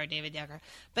remember David Decker.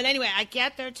 But anyway, I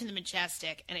get there to the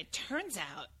Majestic, and it turns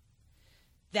out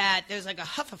that there's like a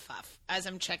huffafuff as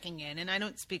I'm checking in, and I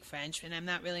don't speak French, and I'm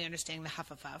not really understanding the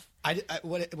huffafuff.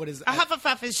 What is a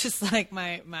huffafuff? Is just like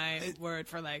my word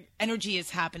for like energy is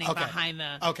happening behind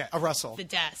a rustle, the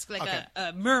desk, like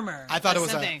a murmur. I thought it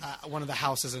was something. one of the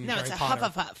houses in no, Harry it's a Potter.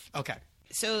 huffafuff. Okay.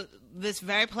 So this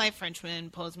very polite Frenchman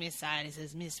pulls me aside. He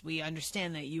says, "Miss, we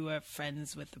understand that you are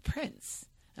friends with the prince."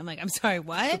 I'm like, "I'm sorry,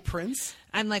 what? The prince?"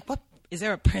 I'm like, "What? Is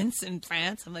there a prince in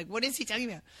France?" I'm like, "What is he talking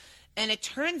about?" And it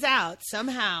turns out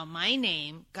somehow my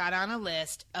name got on a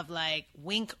list of like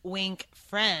wink, wink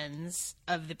friends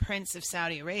of the Prince of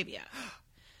Saudi Arabia,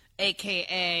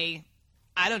 a.k.a.,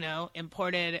 I don't know,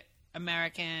 imported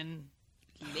American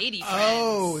lady friends.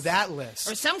 Oh, that list.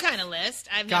 Or some kind of list.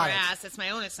 I've Got never it. asked. That's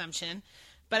my own assumption.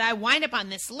 But I wind up on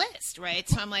this list, right?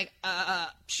 So I'm like,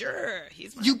 sure,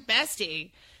 he's my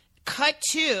bestie. Cut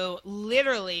to,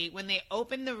 literally, when they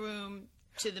open the room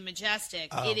to the Majestic,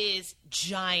 it is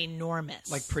ginormous.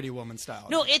 Like Pretty Woman style.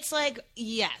 No, it's like,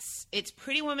 yes, it's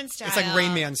Pretty Woman style. It's like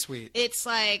Rain Man suite. It's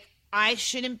like, I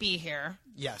shouldn't be here.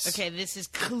 Yes. Okay, this is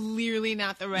clearly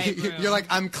not the right room. You're like,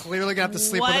 I'm clearly going to have to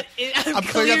sleep with I'm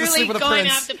clearly going to going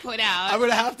to have to put out. I'm going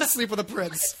to have to sleep with a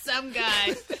prince. Some guy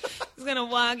is going to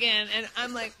walk in, and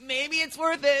I'm like, maybe it's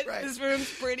worth it. Right. This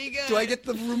room's pretty good. Do I get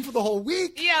the room for the whole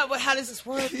week? Yeah, but how does this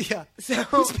work? Yeah. So,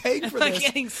 who's paying for am this? I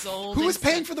getting sold? Who was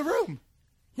paying for the room?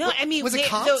 No, I mean, was it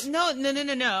comps?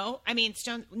 No. I mean,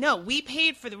 no, we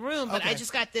paid for the room, but I Okay.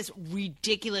 just got this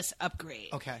ridiculous upgrade.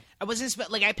 Okay. I wasn't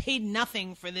like I paid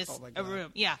nothing for this my God.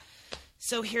 room. Yeah.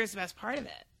 So here's the best part of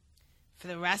it. For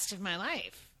the rest of my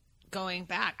life, going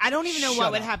back, I don't even know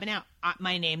what would happen now.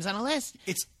 My name's on a list.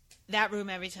 It's that room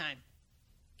every time.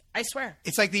 I swear.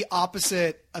 It's like the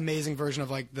opposite amazing version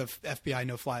of like the FBI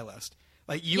no-fly list.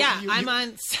 Like I'm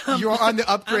on some. You're on the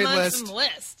upgrade I'm on list. Some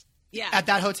list. Yeah. At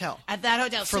that hotel. At that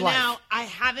hotel. For so life. now I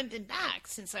haven't been back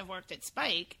since I've worked at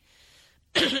Spike.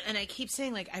 And I keep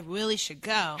saying, like, I really should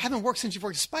go. Haven't worked since you've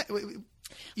worked at Spike.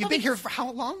 You've been here for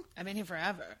how long? I've been here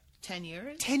forever. 10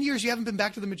 years? 10 years. You haven't been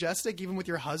back to the Majestic, even with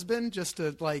your husband, just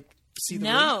to like see the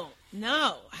room?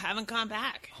 No. Haven't gone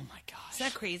back. Oh my gosh. Is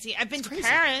that crazy? I've been to crazy.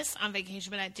 Paris on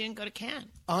vacation, but I didn't go to Cannes.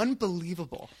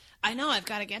 Unbelievable. I know. I've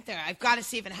got to get there. I've got to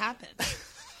see if it happens.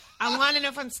 I want to know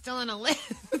if I'm still on a list.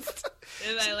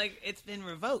 It's been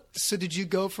revoked. So did you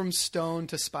go from Stone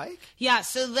to Spike? Yeah.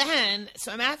 So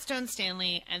I'm at Stone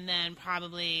Stanley, and then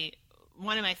probably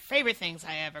one of my favorite things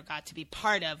I ever got to be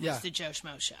part of was the Joe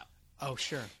Schmo Show. Oh,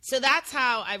 sure. So that's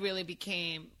how I really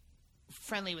became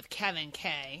friendly with Kevin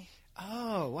Kay.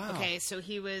 Oh, wow. Okay, so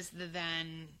he was the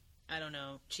then, I don't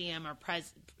know, GM or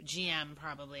GM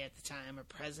probably at the time, or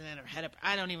president or head of,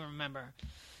 I don't even remember.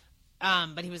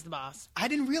 But he was the boss. I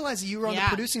didn't realize that you were on the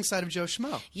producing side of Joe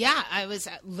Schmo. Yeah, I was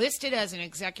listed as an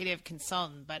executive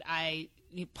consultant, but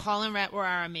Paul and Rhett were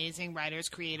our amazing writers,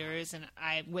 creators, and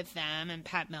I with them, and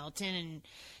Pat Melton and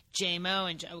J-Mo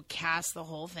and Joe cast the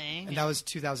whole thing. And that was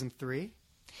 2003?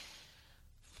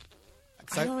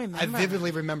 I don't remember. I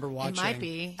vividly remember watching it might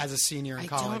be. as a senior in I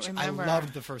college. don't I remember.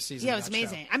 loved the first season. Yeah, it of was that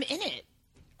amazing. show. I'm in it.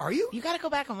 Are you? You got to go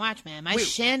back and watch, man. My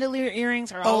chandelier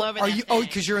earrings are all over. Are that you? thing. Oh,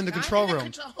 because you're in the control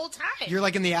room The whole time. You're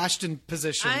like in the Ashton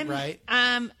position, right?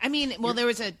 I mean, there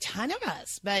was a ton of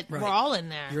us, but we're all in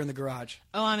there. You're in the garage.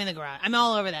 Oh, I'm in the garage. I'm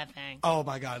all over that thing. Oh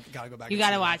my God, gotta go back. You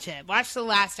got to watch it. Watch the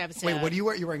last episode. Wait, what do you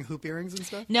wear? You're wearing hoop earrings and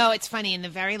stuff? No, it's funny. In the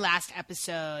very last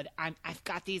episode, I've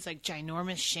got these like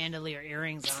ginormous chandelier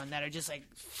earrings on that are just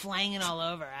like flanging all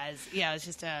over. It's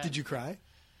just a. Did you cry?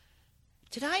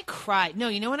 Did I cry? No,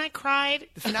 you know when I cried?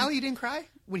 The finale, you didn't cry?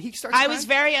 When he starts I crying? was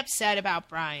very upset about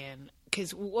Brian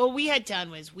because what we had done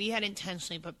was we had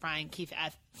intentionally put Brian Keith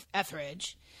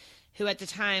Etheridge, who at the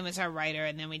time was our writer,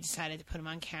 and then we decided to put him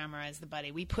on camera as the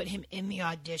buddy. We put him in the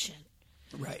audition.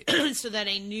 Right. So that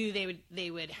I knew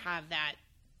they would have that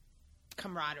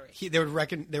camaraderie. They would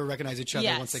recognize each other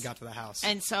Yes. once they got to the house.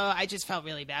 And so I just felt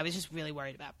really bad. I was just really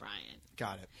worried about Brian.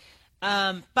 Got it.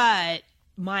 But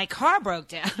my car broke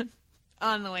down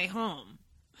on the way home.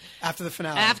 After the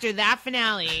finale. After that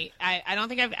finale, I don't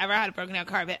think I've ever had a broken down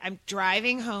car, but I'm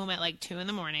driving home at like 2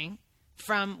 a.m.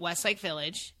 from Westlake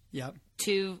Village Yep.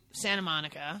 to Santa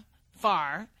Monica,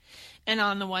 far. And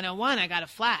on the 101, I got a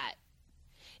flat.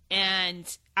 And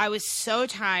I was so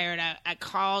tired. I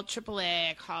called AAA.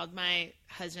 I called my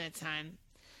husband at the time.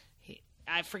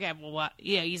 I forget what.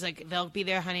 Yeah, he's like, they'll be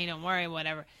there, honey. Don't worry,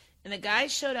 whatever. And the guy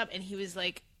showed up, and he was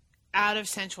like out of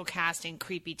central casting,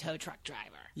 creepy tow truck driver.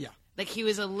 Yeah. Like, he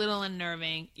was a little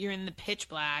unnerving. You're in the pitch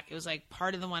black. It was like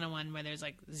part of the 101 where there's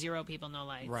like 0 people, no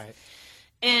lights. Right.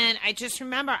 And I just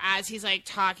remember as he's like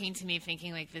talking to me,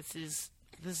 thinking like, this is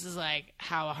like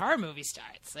how a horror movie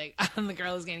starts. Like, the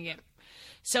girl is gonna get.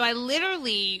 So I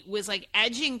literally was like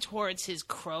edging towards his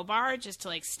crowbar just to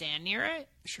like stand near it.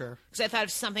 Sure. Because I thought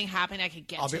if something happened, I could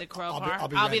get to the crowbar. I'll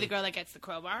be I'll ready. be the girl that gets the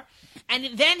crowbar. And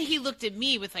then he looked at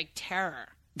me with like terror.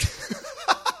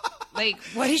 Like,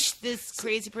 what is this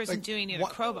crazy person doing near the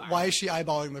crowbar? Why is she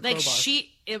eyeballing the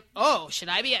crowbar? Should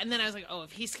I be? And then I was like,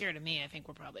 if he's scared of me, I think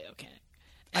we're probably okay.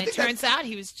 And it turns out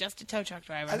he was just a tow truck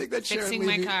driver. I think that's fixing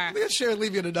my car. I think that's Sharon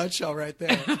Levy in a nutshell right there.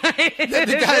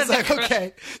 the guy's like,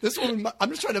 okay, this woman, I'm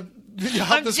just trying to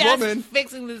help this woman.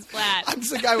 Fixing this flat. I'm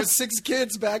just a guy with 6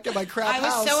 kids back at my crap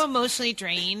house. I was so emotionally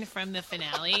drained from the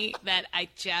finale that I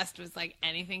just was like,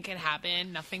 anything could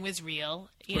happen. Nothing was real.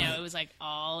 You know, it was like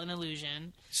all an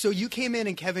illusion. So you came in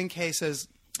and Kevin Kay says,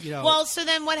 you know. Well, so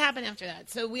then what happened after that?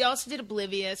 So we also did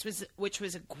Oblivious, which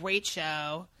was a great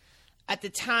show. At the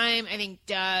time, I think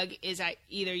Doug is at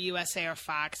either USA or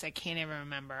Fox. I can't even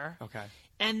remember. Okay.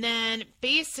 And then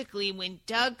basically when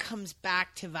Doug comes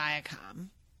back to Viacom,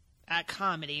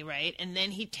 comedy, right? And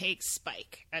then he takes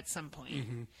Spike at some point.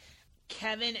 Mm-hmm.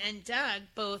 Kevin and Doug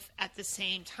both at the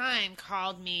same time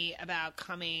called me about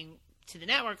coming to the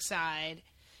network side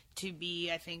to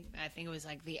be, I think it was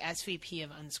like the SVP of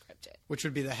Unscripted. Which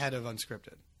would be the head of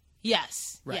Unscripted.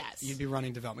 Yes. Right. Yes. You'd be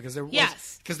running development because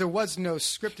there was no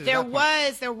scripted. There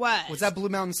was. Was that Blue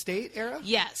Mountain State era?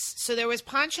 Yes. So there was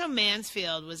Pancho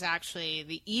Mansfield was actually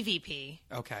the EVP.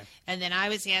 Okay. And then I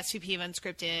was the SVP of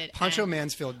Unscripted. Pancho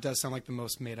Mansfield does sound like the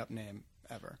most made up name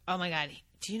ever. Oh my God.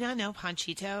 Do you not know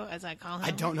Panchito, as I call him? I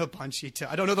don't know Panchito.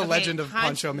 I don't know the legend of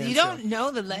Pancho Mansfield. You don't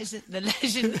know the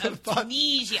legend of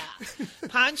Tunisia.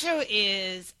 Pancho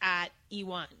is at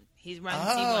E1. He runs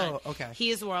E1. Okay.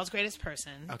 He is the world's greatest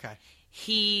person. Okay.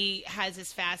 He has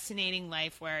this fascinating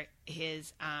life where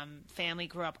his family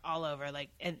grew up all over, like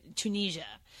in Tunisia,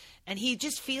 and he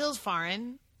just feels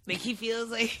foreign. Like he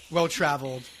feels like well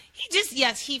traveled.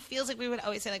 He feels like we would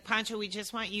always say, like, Pancho, we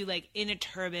just want you like in a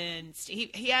turban.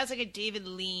 He has like a David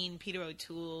Lean, Peter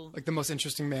O'Toole, like the most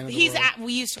interesting man in the world.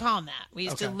 We used to call him that. We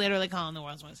used to literally call him the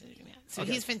world's most interesting man. So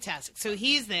he's fantastic. So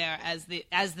he's there as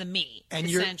the me, and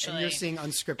essentially. You're seeing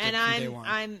Unscripted and from day one.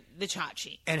 I'm the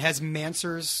Chachi. And has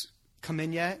MANswers come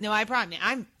in yet? No, I brought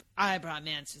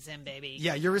MANswers in, baby.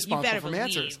 Yeah, you're responsible for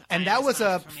MANswers. And that was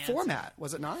a format,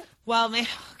 was it not? Well, oh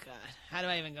God, how do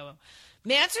I even go?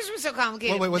 MANswers was so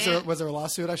complicated. Wait, was there a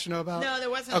lawsuit I should know about? No, there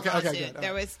wasn't a lawsuit. Okay, good.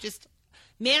 There was just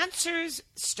MANswers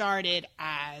started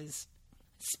as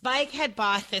Spike had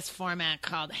bought this format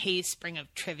called Hey Spring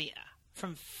of Trivia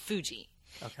from Fuji.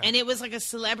 Okay. And it was like a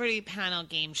celebrity panel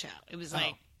game show. It was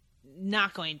like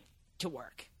not going to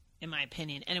work, in my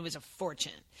opinion, and it was a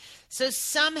fortune. So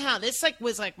somehow, this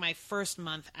was my first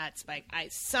month at Spike. I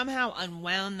somehow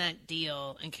unwound that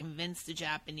deal and convinced the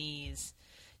Japanese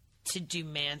to do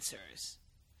MANswers.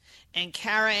 And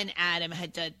Kara and Adam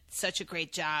had done such a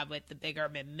great job with The Big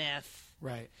Urban Myth.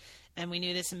 Right. And we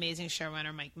knew this amazing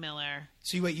showrunner, Mike Miller.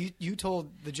 So you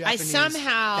told the Japanese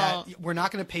that we're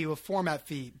not going to pay you a format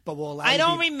fee, but we'll allow we'll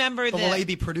allow you to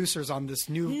be producers on this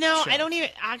new show. I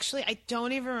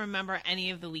don't even remember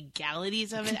any of the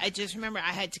legalities of it. I just remember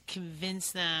I had to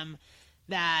convince them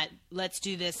that let's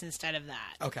do this instead of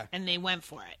that. Okay. And they went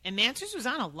for it. And MANswers was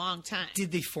on a long time.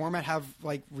 Did the format have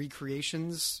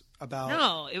recreations about?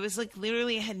 No, it was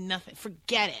literally it had nothing.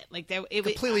 Forget it.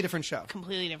 Completely different show.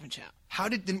 Completely different show.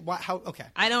 Okay.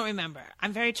 I don't remember.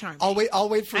 I'm very charming. I'll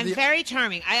wait for I'm very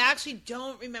charming. I actually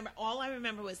don't remember. All I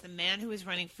remember was the man who was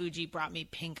running Fuji brought me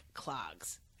pink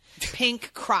clogs.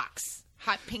 Pink Crocs.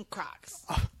 Hot pink Crocs.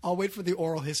 I'll wait for the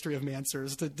oral history of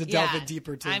MANswers to delve in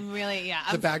deeper to I'm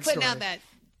backstory. Putting out that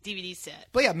DVD set.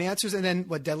 But yeah, MANswers, and then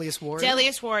Deadliest Warrior?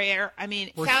 Deadliest Warrior. I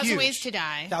mean, Thousand Ways to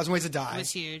Die. 1,000 Ways to Die.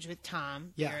 Was huge with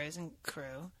Tom, Beers, and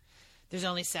crew. There's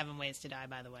only 7 ways to die,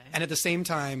 by the way. And at the same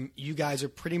time, you guys are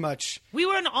pretty much... We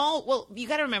were well, you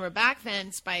got to remember, back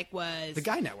then, Spike was... The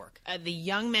Guy Network. The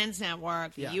Young Men's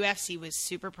Network. The Yeah. UFC was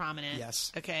super prominent.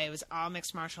 Yes. Okay, it was all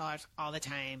mixed martial arts all the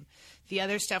time. The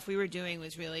other stuff we were doing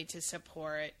was really to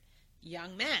support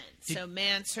young men. So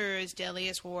MANswers,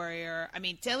 Deadliest Warrior. I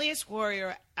mean, Deadliest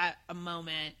Warrior at a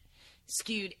moment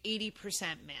skewed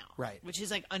 80% male. Right. Which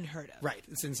is like unheard of. Right.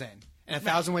 It's insane. And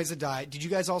 1,000 Ways to Die. Did you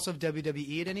guys also have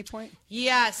WWE at any point?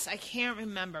 Yes. I can't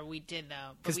remember. We did,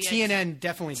 though. Because TNN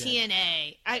definitely did.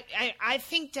 TNA. I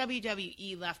think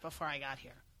WWE left before I got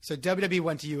here. So WWE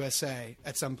went to USA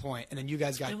at some point, and then you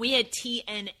guys got... And we had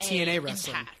TNA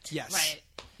wrestling. Impact. Yes. Right.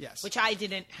 Yes. Which I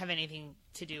didn't have anything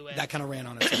to do with. That kind of ran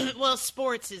on its own. Well,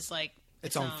 sports is like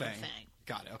its own thing.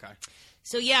 Got it. Okay.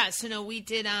 So yeah, so no, we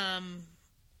did. And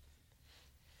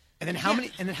then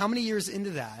how many years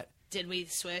into that did we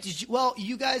switch? did you? Well,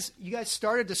 you guys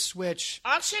started to switch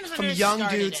Auction from Hunters young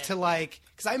started dudes it. to like,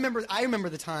 because I remember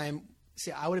the time.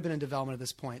 See, I would have been in development at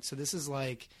this point, so this is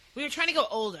like We were trying to go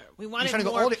older. We wanted trying to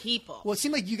go more older. people. Well, it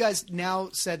seemed like you guys now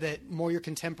said that more your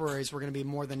contemporaries were going to be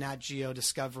more the Nat Geo,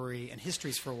 Discovery, and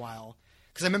Histories for a while.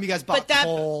 Because I remember you guys bought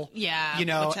Cole, yeah, you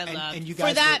know, which I loved. and you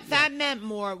guys for that were, that meant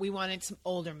more. We wanted some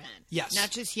older men, Yes.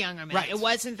 not just younger men. Right. It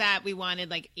wasn't that we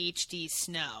wanted like HD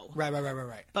Snow, Right.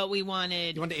 but we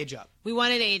wanted You wanted to age up. We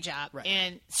wanted age up, Right.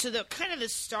 and so the kind of the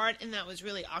start in that was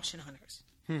really Auction Hunters,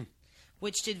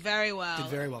 which did very well, Did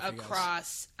very well for you guys.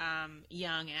 across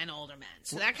young and older men.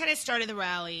 So that kind of started the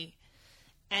rally,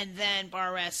 and then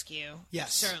Bar Rescue,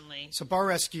 Yes, certainly. So Bar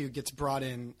Rescue gets brought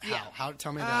in. How? Yeah. How?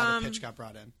 Tell me how the pitch got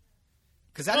brought in.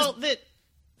 Because that is Well,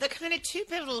 the kind of two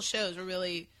pivotal shows were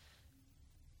really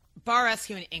Bar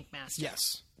Rescue and Ink Master.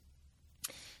 yes.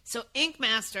 So Ink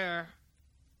Master,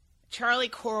 Charlie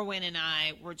Corwin and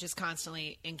I were just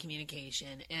constantly in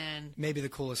communication, and Maybe the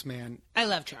coolest man I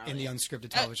love Charlie. in the unscripted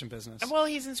television business. Well,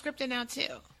 he's in scripted now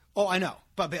too. Oh, I know,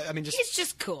 but I mean, just He's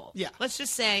just cool. Yeah. Let's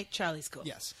just say Charlie's cool.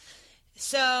 yes.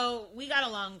 So we got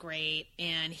along great,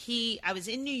 and I was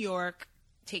in New York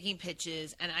taking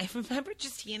pitches, and I remember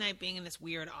just he and I being in this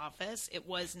weird office. It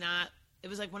was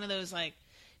like one of those like,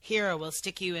 here, we'll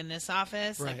stick you in this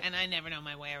office, Right. and I never know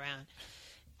my way around.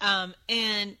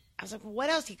 And I was like, well, what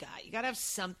else you got? You got to have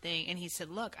something. And he said,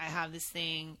 look, I have this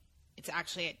thing. It's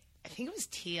actually, I think it was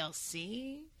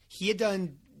TLC. He had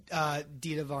done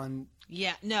Dita Von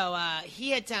Yeah, no,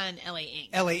 he had done LA Inc.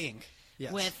 LA Inc.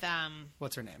 Yes. with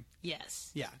What's her name? yes.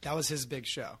 Yeah, that was his big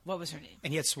show. What was her name?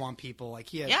 And he had Swamp People. Like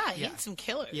he had. Yeah, he had some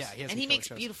killers. Yeah, he had some and he killer makes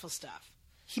shows. beautiful stuff.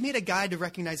 He made a guide to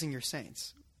recognizing your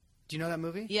saints. Do you know that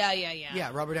movie? Yeah. Yeah,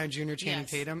 Robert Downey Jr., Channing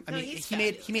Yes. Tatum. I No, mean, he's he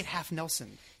made fabulous. Half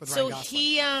Nelson with So Ryan Gosling.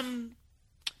 he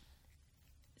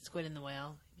Squid and the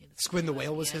Whale. Squid and the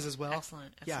Whale was Yeah, his as well.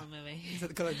 Excellent movie. He's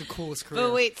got the coolest career.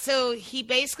 But wait, so he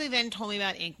basically then told me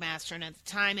about Ink Master, and at the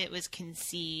time it was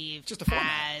conceived Just a format.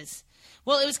 as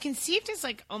it was conceived as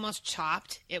like almost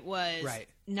chopped. It was Right.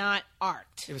 not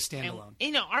arced. It was standalone.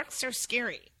 And, arcs are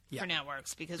scary Yeah. for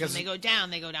networks because Because- when they go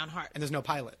down hard. And there's no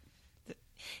pilot.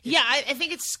 Yeah, I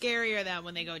think it's scarier that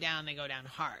when they go down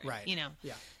hard. Right. You know?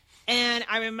 Yeah. And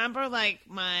I remember, like,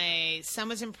 my son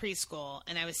was in preschool,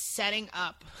 and I was setting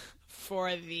up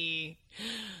for the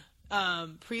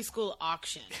preschool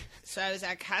auction. So I was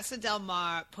at Casa del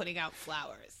Mar putting out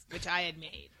flowers, which I had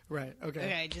made. Right. Okay.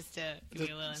 Okay, just to give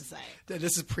you a little insight.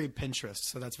 This is pre-Pinterest,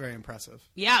 so that's very impressive.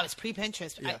 Yeah, it was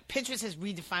pre-Pinterest. Yeah. Pinterest has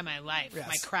redefined my life, Yes.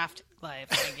 my craft life.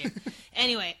 Thank you.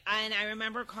 Anyway, and I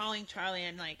remember calling Charlie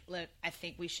and like, look, I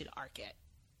think we should arc it.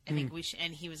 I think we should.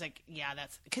 And he was like, yeah,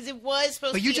 that's because it was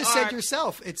supposed But to you be just arced, said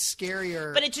yourself, it's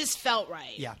scarier. but it just felt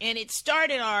right. Yeah. And it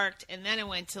started arced, and then it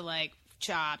went to like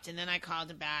chopped, and then I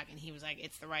called him back, and he was like,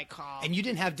 it's the right call. And you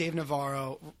didn't have Dave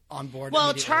Navarro on board. Well,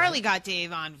 immediately, Charlie right? got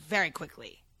Dave on very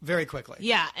quickly. Very quickly.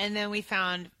 Yeah, and then we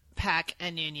found Peck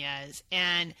and Nunez,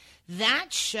 and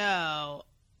that show,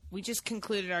 we just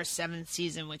concluded our 7th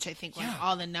season, which I think when Yeah.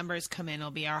 all the numbers come in will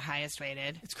be our highest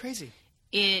rated. It's crazy.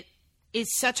 It is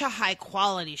such a high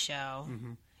quality show.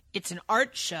 Mm-hmm. It's an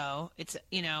art show. It's,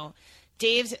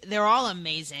 Dave's, they're all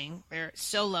amazing. They're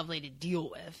so lovely to deal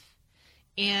with.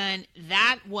 And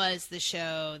that was the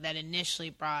show that initially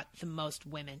brought the most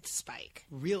women to Spike.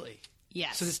 Really?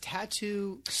 Yes. So does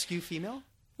tattoo skew female?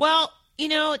 Well,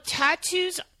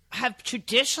 tattoos have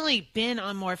traditionally been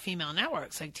on more female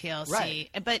networks like TLC, Right.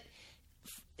 but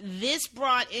this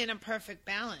brought in a perfect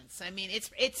balance. I mean, it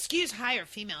skews higher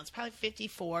female. It's probably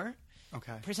 54%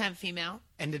 Okay. female.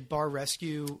 And did Bar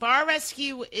Rescue... Bar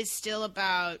Rescue is still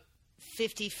about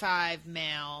 55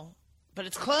 male, but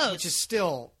it's close. Which is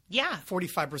still Yeah.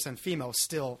 45% female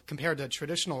still compared to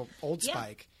traditional old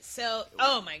Spike. So,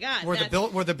 oh my God.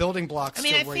 Where the building blocks I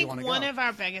mean, to I where you think want to go. one of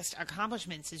our biggest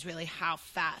accomplishments is really how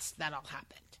fast that all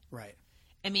happened. Right.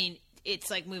 I mean, it's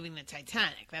like moving the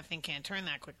Titanic. That thing can't turn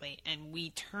that quickly. And we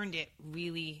turned it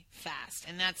really fast.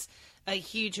 And that's a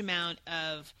huge amount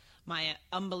of my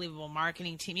unbelievable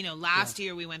marketing team. You know, last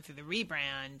year we went through the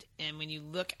rebrand. And when you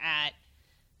look at,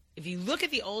 if you look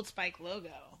at the old Spike logo,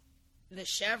 the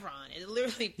chevron, it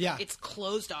literally, it's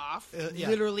closed off,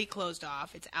 literally closed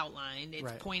off. It's outlined.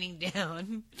 It's pointing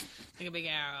down like a big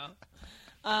arrow.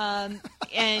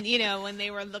 And you know, when they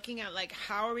were looking at like,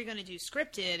 how are we going to do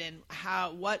scripted and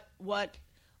what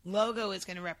logo is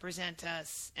going to represent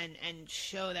us and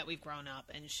show that we've grown up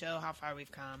and show how far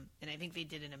we've come. And I think they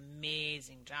did an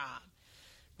amazing job,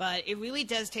 but it really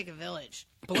does take a village.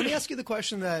 But let me ask you the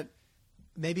question that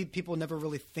maybe people never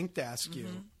really think to ask you.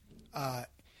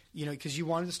 You know, because you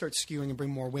wanted to start skewing and bring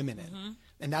more women in.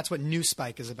 And that's what New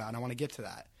Spike is about, and I want to get to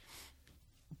that.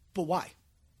 But why?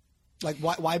 Like,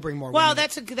 why bring more women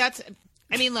in?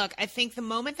 I mean, look, I think the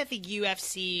moment that the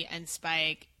UFC and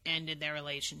Spike ended their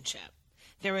relationship,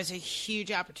 there was a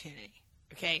huge opportunity,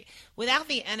 okay? Without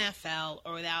the NFL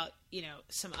or without, you know,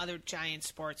 some other giant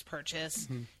sports purchase,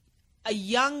 a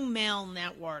young male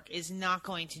network is not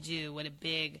going to do what a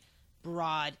big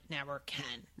broad network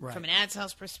can from an ad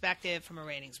sales perspective, from a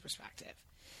ratings perspective.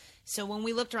 So when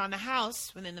we looked around the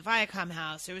house, within the Viacom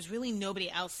house, there was really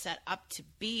nobody else set up to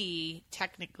be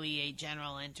technically a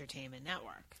general entertainment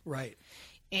network. Right.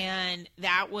 And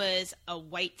that was a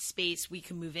white space we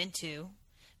could move into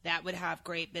that would have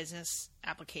great business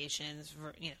applications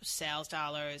for, you know, sales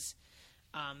dollars,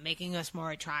 making us more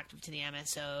attractive to the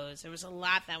MSOs. There was a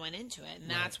lot that went into it. And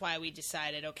that's why we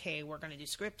decided, okay, we're going to do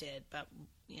scripted, but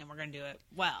you know, we're going to do it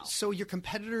well. So your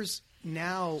competitors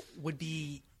now would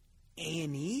be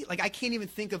A&E? Like, I can't even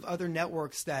think of other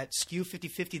networks that skew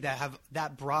 50-50 that have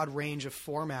that broad range of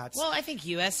formats. Well, I think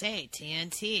USA,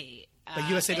 TNT. But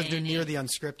USA doesn't do near the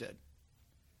unscripted.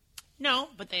 No,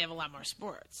 but they have a lot more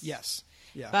sports. Yes.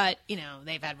 Yeah. But, you know,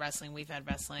 they've had wrestling, we've had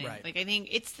wrestling. Right. Like, I think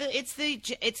it's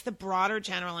the broader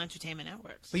general entertainment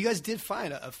networks. But you guys did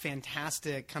find a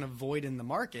fantastic kind of void in the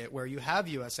market where you have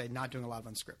USA not doing a lot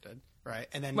of unscripted, right?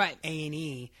 And then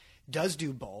A&E does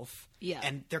do both. Yeah.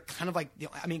 And they're kind of like, you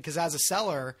know, I mean, because as a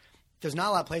seller, there's not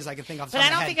a lot of plays I can think of. But I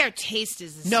don't think our taste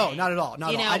is the same. No, not at all.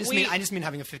 Not at all. I just mean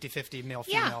having a 50-50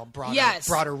 male-female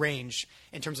broader range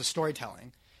in terms of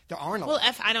storytelling. There aren't a lot.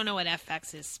 Well, I don't know what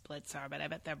FX's splits are, but I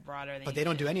bet they're broader than But they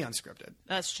don't do any unscripted.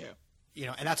 That's true. You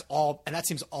know, and that's all, and that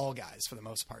seems all guys for the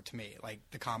most part to me, like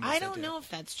the comedies. I don't know if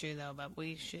that's true though, but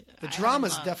we should. The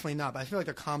drama's definitely not, but I feel like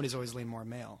their comedies always lean more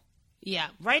male. Yeah,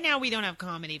 right now we don't have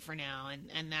comedy for now,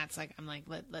 and that's like I'm like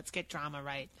let's get drama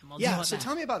right, and we'll deal with so that.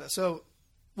 Tell me about this. So,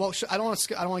 well, I don't want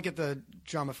to get the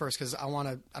drama first because I don't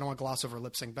want to gloss over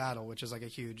Lip Sync Battle, which is like a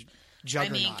huge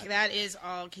juggernaut. I mean, that is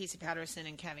all Casey Patterson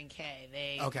and Kevin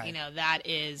Kay. You know, that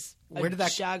is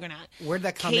juggernaut. Where did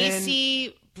that come in?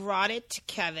 Casey brought it to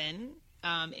Kevin.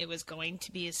 It was going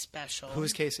to be a special. Who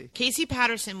is Casey? Casey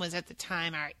Patterson was at the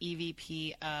time our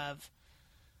EVP of,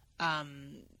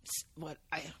 what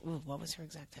was her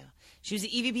exact title? She was the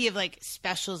EVP of like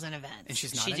specials and events. And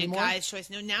she's not She anymore? did Guy's Choice.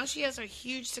 No, now she has a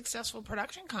huge successful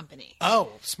production company.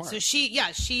 Oh, smart. So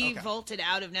she vaulted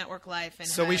out of network life, and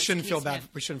so we shouldn't feel bad.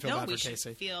 We shouldn't feel bad for Casey. We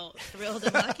should feel thrilled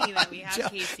and lucky that we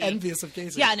have Casey. Envious of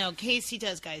Casey. Yeah, no, Casey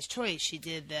does Guy's Choice. She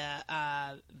did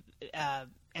the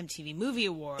MTV Movie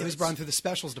Awards. It was brought in through the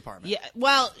specials department. Yeah,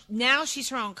 well, now she's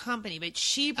her own company, but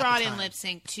she brought in Lip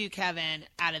Sync to Kevin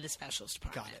out of the specials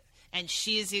department. Got it. And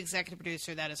she is the executive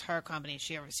producer. That is her company.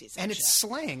 She oversees that. And it's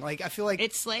slaying. Like, I feel like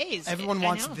it slays. Everyone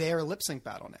wants their Lip Sync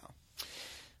battle now.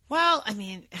 Well, I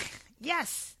mean,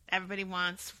 yes, everybody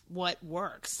wants what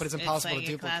works. But it's impossible to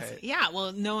duplicate. Yeah,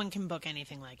 well, no one can book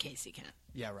anything like Casey can.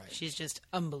 Yeah, right. She's just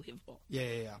unbelievable.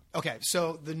 Yeah. Okay,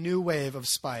 so the new wave of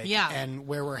Spike and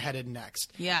where we're headed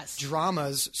next. Yes.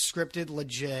 Dramas, scripted,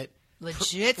 legit.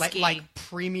 Like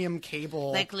premium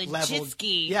cable level.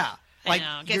 Yeah. Like, I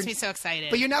know. It gets me so excited.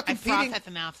 But you're now competing. I froth at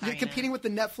the mouth. You're competing with the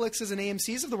Netflixes and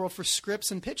AMCs of the world for scripts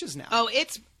and pitches now. Oh,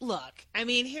 look. I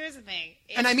mean, here's the thing.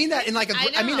 And I mean that in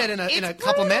in a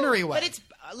complimentary way. But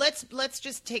let's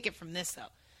just take it from this though.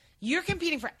 You're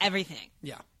competing for everything.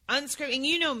 Yeah. Unscripted, and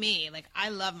you know me. Like, I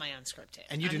love my unscripted.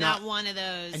 And I'm not one of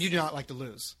those. And you do not like to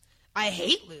lose. I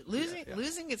hate losing. Yeah.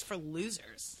 Losing is for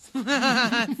losers. No,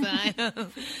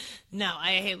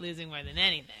 I hate losing more than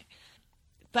anything.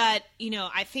 But, you know,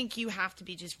 I think you have to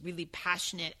be just really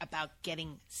passionate about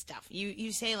getting stuff.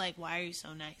 You say, like, why are you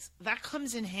so nice? That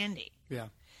comes in handy. Yeah.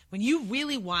 When you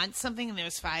really want something and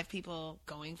there's 5 people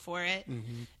going for it,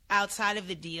 outside of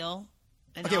the deal.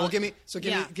 Okay, well, give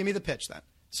me the pitch then.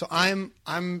 So I'm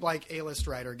like A-list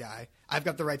writer guy. I've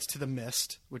got the rights to The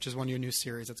Mist, which is one of your new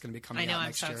series that's going to be coming out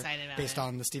next year. I know, I'm so excited about it. Based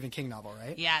on the Stephen King novel,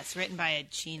 right? Yeah, it's written by a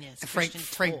genius. Frank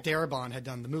Darabont had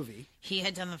done the movie. He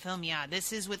had done the film, yeah.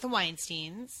 This is with the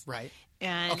Weinsteins. Right.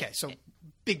 And okay, so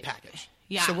big package.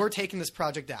 Yeah. So we're taking this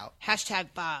project out.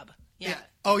 #Bob. Yeah.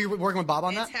 Oh, you're working with Bob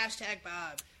on that? It's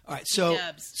 #Bob. All right, so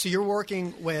you're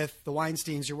working with the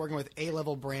Weinsteins. You're working with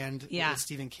A-level brand with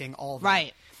Stephen King, all of that.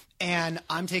 Right. And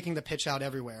I'm taking the pitch out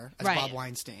everywhere as Bob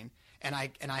Weinstein. And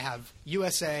I have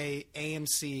USA,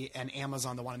 AMC, and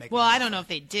Amazon that want to make. Well, I don't know if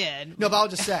they did. No, but I'll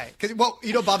just say because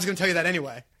Bob's going to tell you that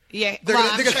anyway. Yeah,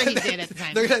 I'm sure he did at the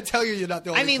time. They're going to tell you you're not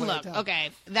the only. I mean, look, okay,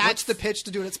 what's the pitch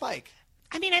to do it at Spike?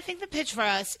 I mean, I think the pitch for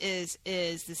us is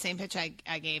the same pitch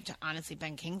I gave to honestly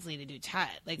Ben Kingsley to do Ted.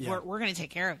 Like we're going to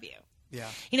take care of you. Yeah.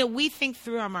 You know, we think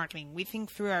through our marketing, we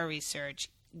think through our research.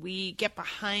 We get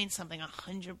behind something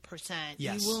 100%.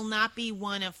 Yes. You will not be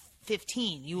one of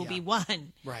 15. You will be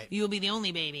one. Right. You will be the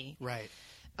only baby. Right.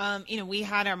 We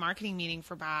had our marketing meeting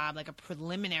for Bob, like a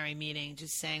preliminary meeting,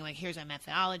 just saying, like, here's our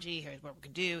methodology, here's what we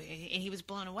could do. And he was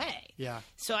blown away. Yeah.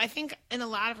 So I think in a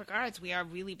lot of regards, we are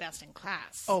really best in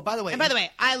class. Oh, by the way. And by the way,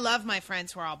 I love my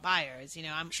friends who are all buyers. You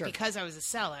know, Sure. because I was a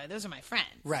seller, those are my friends.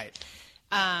 Right.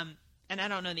 And I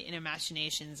don't know the inner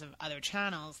machinations of other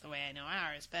channels the way I know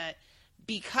ours, but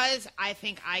because I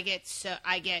think I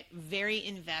get very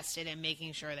invested in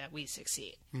making sure that we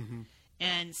succeed. Mm-hmm.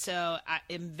 And so I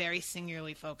am very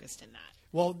singularly focused in that.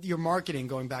 Well, your marketing,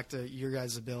 going back to your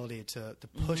guys' ability to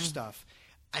push stuff,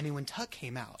 I mean, when Tuck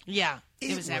came out,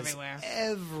 it was everywhere.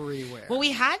 Everywhere. Well,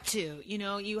 we had to. You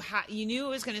know, you knew it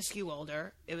was going to skew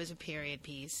older. It was a period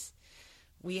piece.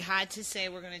 We had to say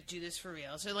we're going to do this for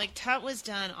real. So, like, Tut was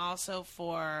done also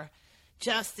for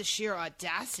just the sheer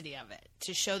audacity of it,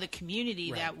 to show the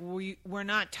community that we're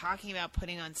not talking about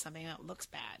putting on something that looks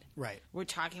bad. Right. We're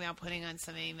talking about putting on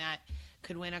something that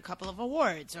could win a couple of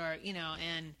awards, or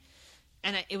and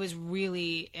it was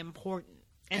really important.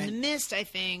 And The Mist, I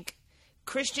think,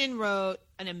 Christian wrote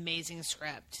an amazing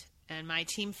script, and my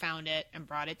team found it and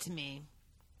brought it to me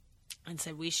and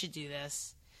said, we should do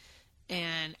this.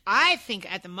 And I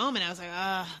think at the moment I was like,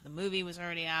 the movie was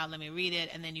already out. Let me read it.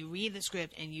 And then you read the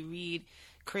script and you read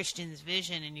Christian's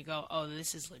vision and you go, oh,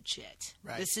 this is legit.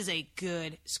 Right. This is a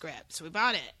good script. So we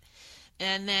bought it.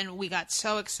 And then we got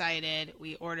so excited.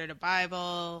 We ordered a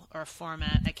Bible or a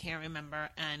format, I can't remember,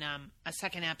 and a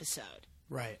second episode.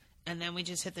 Right. And then we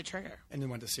just hit the trigger. And then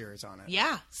went to series on it.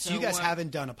 Yeah. So you guys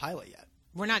haven't done a pilot yet.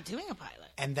 We're not doing a pilot.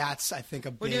 And that's, I think,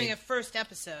 We're doing a first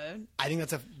episode. I think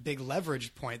that's a big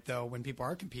leverage point, though, when people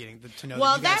are competing, to know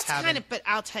well, that you guys that's kind of, but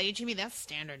I'll tell you, Jimmy, that's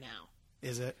standard now.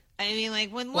 Is it? I mean,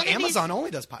 like, when well, Amazon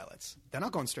only does pilots. They're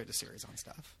not going straight to series on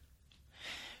stuff.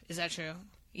 Is that true?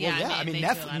 Yeah, well, yeah. I mean,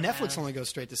 Netflix only goes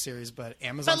straight to series, but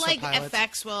Amazon. But like pilots.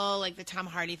 FX will, like the Tom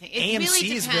Hardy thing. It AMC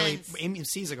really depends.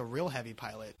 AMC is like a real heavy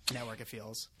pilot network. It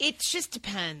feels. It just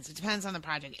depends. It depends on the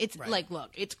project. It's like,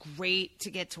 look, it's great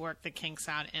to get to work the kinks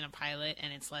out in a pilot,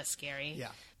 and it's less scary. Yeah.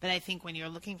 But I think when you're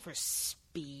looking for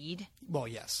speed, well,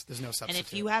 yes, there's no substitute. And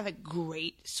if you have a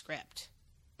great script,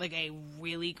 like a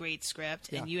really great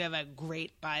script, and you have a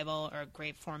great Bible or a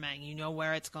great format, and you know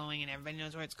where it's going, and everybody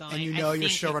knows where it's going, and you know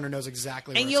your showrunner knows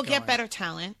exactly where and it's you'll going. get better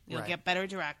talent, you'll get better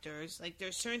directors. Like,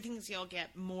 there's certain things you'll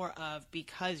get more of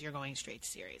because you're going straight to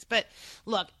series. But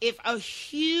look, if a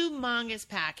humongous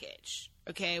package,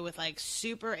 okay, with like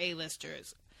super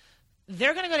A-listers,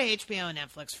 they're going to go to HBO and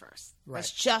Netflix first. Right.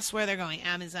 That's just where they're going.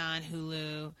 Amazon,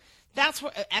 Hulu, that's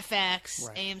where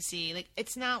FX, AMC. Like,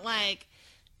 it's not like,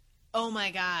 oh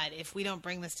my God, if we don't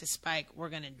bring this to Spike, we're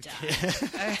going to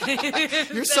die.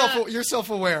 You're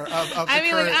self-aware of the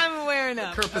current, I'm aware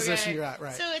enough. Current position you're at,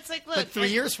 right. So it's like, look. But 3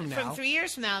 years from now. From 3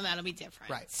 years from now, that'll be different.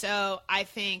 Right. So I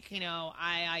think,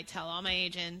 I tell all my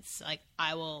agents, like,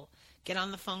 I will get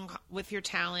on the phone with your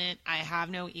talent. I have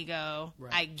no ego.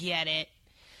 Right. I get it.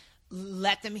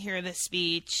 Let them hear the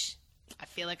speech. I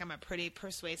feel like I'm a pretty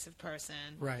persuasive person.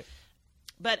 Right.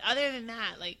 But other than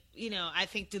that, like, I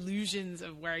think delusions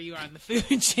of where you are on the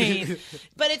food chain.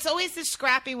 But it's always the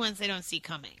scrappy ones they don't see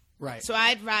coming. Right. So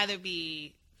I'd rather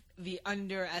be the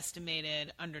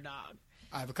underestimated underdog.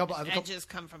 I have a couple. Just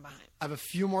come from behind. I have a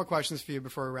few more questions for you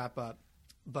before we wrap up.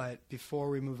 But before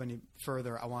we move any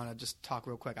further, I want to just talk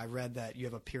real quick. I read that you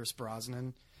have a Pierce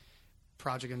Brosnan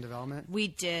project in development. We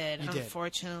did.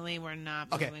 Unfortunately, we're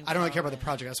not moving forward. I don't really care about the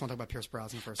project. I just want to talk about Pierce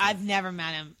Brosnan first. I've never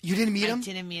met him. You didn't meet him? I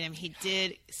didn't meet him. He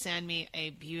did send me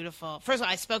a beautiful... First of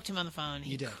all, I spoke to him on the phone.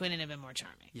 He couldn't have been more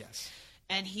charming. Yes.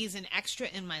 And he's an extra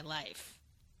in my life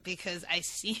because I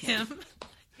see him...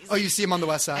 Oh, you see him on the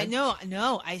west side?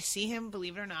 No, I see him,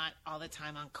 believe it or not, all the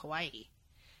time on Kauai.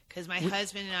 Because my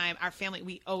husband and I, our family,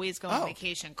 we always go on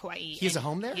vacation, Kauai. He has a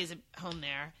home there? He has a home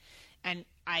there. And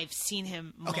I've seen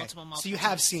him multiple So you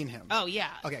have seen him? Oh, yeah.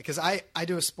 Okay, because I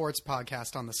do a sports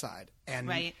podcast on the side. And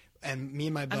right. And me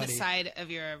and my buddy. On the side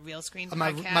of your real screen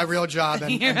podcast? My real job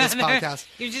and this podcast.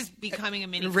 You're just becoming a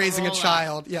mini raising Corolla. a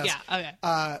child, yes. Yeah, okay.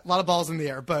 A lot of balls in the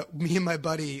air. But me and my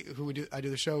buddy, who I do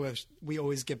the show with, we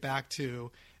always get back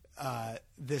to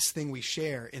this thing we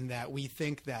share in that we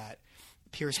think that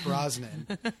Pierce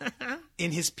Brosnan,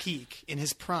 in his peak, in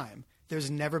his prime, there's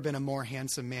never been a more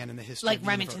handsome man in the history of the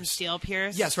Remington universe. Steele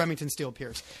Pierce? Yes, Remington Steele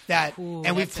Pierce. That Ooh,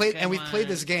 and we've played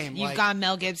this game. You've gone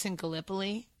Mel Gibson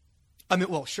Gallipoli? I mean,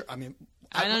 well, sure. I mean,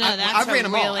 I don't know. That's I ran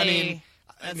them all.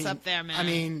 That's up there, man. I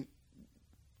mean,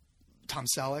 Tom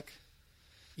Selleck,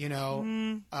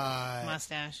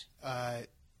 mustache.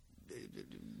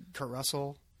 Kurt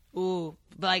Russell. Ooh,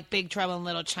 like Big Trouble in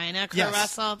Little China. Kurt Yes,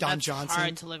 Russell. Don That's Johnson.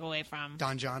 hard to look away from.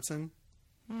 Don Johnson.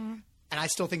 And I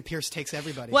still think Pierce takes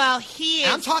everybody. Well, he is.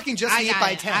 And I'm talking just the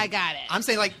 8x10. I got it. I'm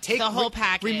saying take the whole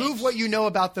package. Remove what you know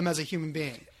about them as a human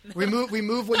being.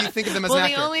 Remove what you think of them as an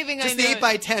actor. The only thing just I know the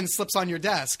 8x10 slips on your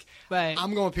desk. Right.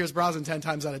 I'm going with Pierce Brosnan 10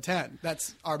 times out of 10.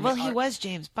 That's our. Well, he was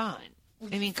James Bond.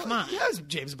 I mean, come on. He was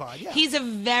James Bond. Yeah. He's a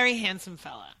very handsome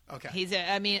fella. Okay.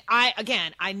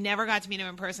 I never got to meet him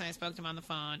in person. I spoke to him on the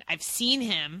phone. I've seen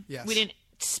him. Yes. We didn't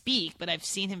speak, but I've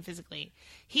seen him physically.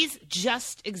 He's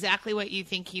just exactly what you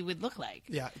think he would look like.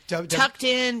 Yeah. Tucked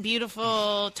in,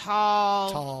 beautiful,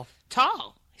 tall.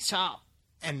 He's tall.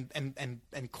 And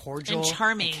cordial. And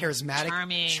charming. And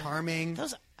charismatic. Charming.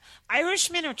 Those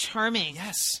Irishmen are charming.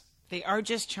 Yes. They are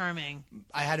just charming.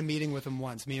 I had a meeting with him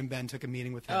once. Me and Ben took a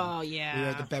meeting with him. Oh, yeah. We were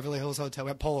at the Beverly Hills Hotel. We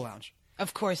had Polo Lounge.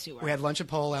 Of course you were. We had lunch at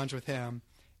Polo Lounge with him.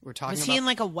 We were talking Was he in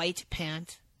like a white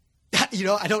pant?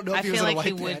 I don't know if he was in a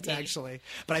white would pants, be. actually.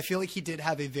 But I feel like he did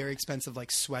have a very expensive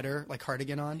sweater,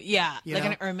 cardigan on. Yeah,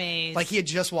 an Hermes. Like he had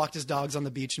just walked his dogs on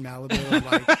the beach in Malibu and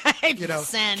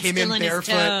Right. Came in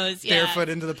barefoot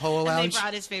into the Polo Lounge. And they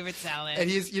brought his favorite salad. And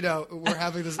he's, we're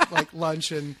having this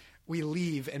lunch and we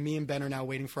leave and me and Ben are now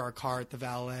waiting for our car at the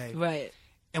valet. Right.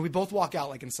 And we both walk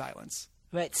out in silence.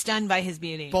 Right, stunned by his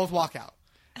beauty. Both walk out.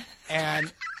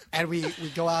 And we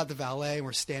go out at the valet and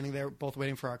we're standing there both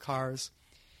waiting for our cars.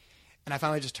 And I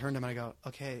finally just turned to him and I go,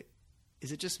 okay,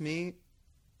 is it just me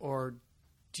or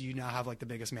do you now have the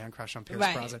biggest man crush on Pierce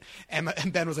Brosnan?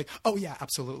 And Ben was like, oh yeah,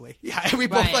 absolutely. Yeah. And we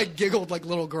both giggled like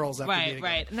little girls after meeting him.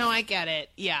 Right. No, I get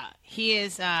it. Yeah. He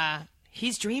is,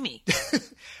 he's dreamy. All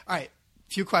right.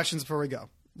 Few questions before we go.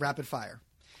 Rapid fire.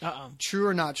 Uh-oh. True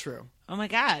or not true? Oh my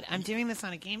God. I'm doing this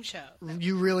on a game show.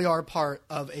 You really are part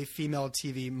of a female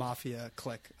TV mafia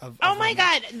clique of oh my women.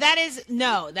 God. That is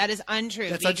untrue.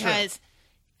 That's because untrue.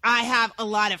 I have a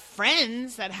lot of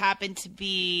friends that happen to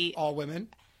be all women.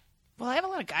 Well, I have a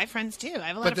lot of guy friends too. I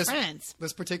have a lot of friends.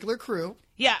 This particular crew.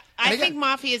 Yeah, I think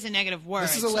mafia is a negative word.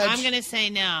 This is alleged. So I'm going to say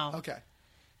no. Okay.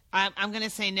 I'm going to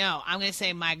say no. I'm going to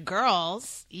say my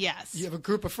girls. Yes. You have a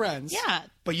group of friends. Yeah.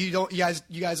 But you don't.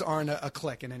 You guys aren't a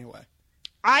clique in any way.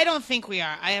 I don't think we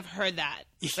are. I have heard that,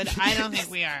 but I don't think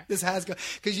we are. This has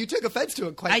because you took offense to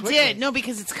it quite quickly. I did. No,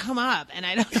 because it's come up, and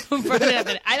I don't know.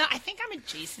 I think I'm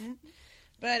adjacent.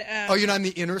 But you're not in the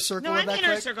inner circle. No, of that I'm the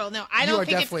inner clique? circle. No, I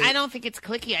don't think it's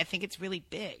cliquey. I think it's really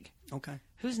big. Okay.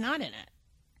 Who's not in it?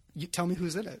 You tell me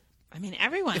who's in it. I mean,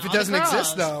 everyone. If it doesn't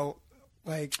exist, though,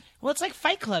 well, it's like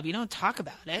Fight Club. You don't talk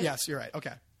about it. Yes, you're right.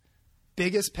 Okay.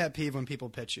 Biggest pet peeve when people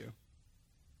pitch you.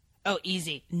 Oh,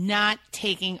 easy. Not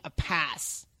taking a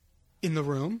pass. In the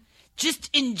room? Just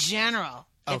in general.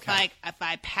 Okay. If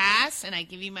I pass and I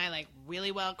give you my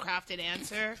really well crafted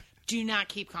answer, do not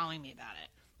keep calling me about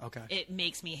it. Okay. It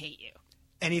makes me hate you.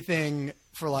 Anything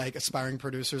for aspiring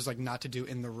producers not to do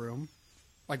in the room,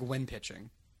 when pitching?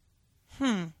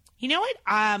 You know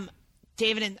what?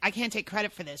 David and I can't take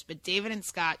credit for this, but David and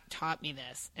Scott taught me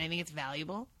this, and I think it's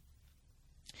valuable.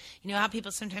 You know how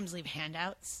people sometimes leave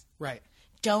handouts? Right.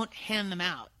 Don't hand them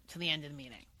out to the end of the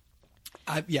meeting.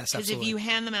 Yes, absolutely. Because if you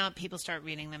hand them out, people start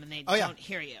reading them and they don't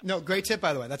hear you. No, great tip,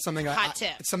 by the way. That's something Hot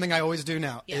tip. It's something I always do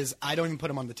now. Yeah. Is I don't even put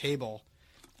them on the table.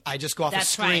 I just go off That's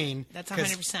a screen. Right. That's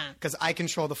 100%. Because I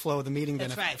control the flow of the meeting.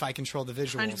 That's then right. if I control the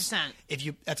visuals,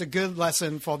 100%. That's a good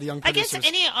lesson for all the young producers. I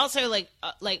guess,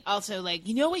 and also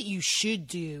you know what you should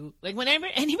do. Whenever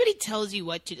anybody tells you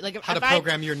what to do, how to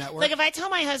program your network. If I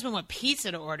tell my husband what pizza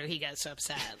to order, he gets so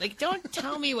upset. Don't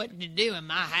tell me what to do in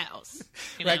my house.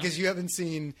 Right? Because you haven't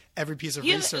seen every piece of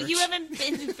research. You haven't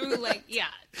been through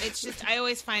It's just I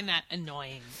always find that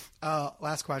annoying.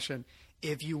 Last question.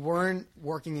 If you weren't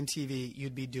working in TV,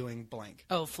 you'd be doing blank.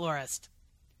 Oh, florist.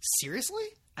 Seriously?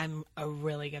 I'm a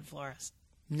really good florist.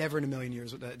 Never in a million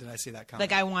years did I see that coming.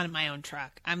 Like, I wanted my own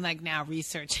truck. I'm like now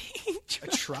researching A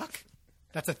truck?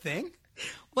 That's a thing?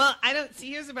 Well, I don't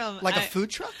see. Here's the problem. Like a food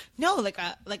truck? No, like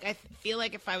I feel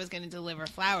like if I was going to deliver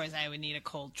flowers, I would need a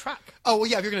cold truck. Oh well,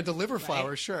 yeah. If you're going to deliver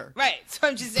flowers, sure. Right. So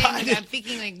I'm just saying. Like, I'm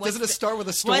thinking like, doesn't it start with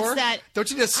a store? What's that? Don't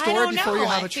you need a store before you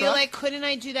have a I truck? feel like couldn't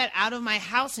I do that out of my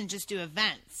house and just do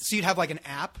events? So you'd have like an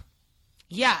app?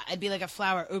 Yeah, I'd be like a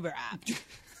flower Uber app,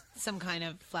 some kind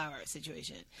of flower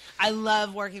situation. I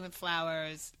love working with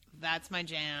flowers. That's my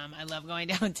jam. I love going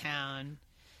downtown.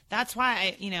 That's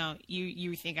why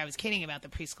you think I was kidding about the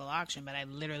preschool auction, but I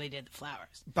literally did the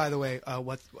flowers. By the way,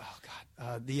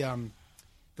 the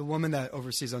woman that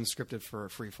oversees unscripted for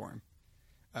Freeform,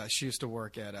 she used to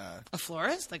work at a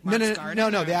florist, like Mark's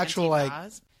Garden. No, the actual like.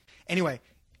 Roz? Anyway,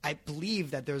 I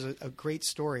believe that there's a great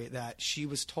story that she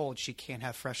was told she can't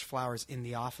have fresh flowers in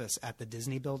the office at the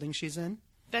Disney building she's in.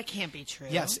 That can't be true.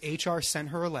 Yes, HR sent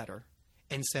her a letter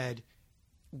and said,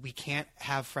 we can't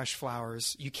have fresh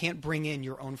flowers. You can't bring in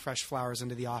your own fresh flowers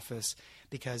into the office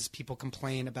because people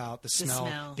complain about the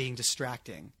smell being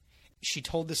distracting. She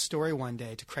told this story one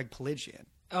day to Craig Pelagian.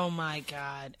 Oh, my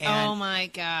God. And my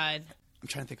God. I'm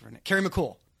trying to think of her name. Carrie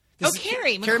McCool.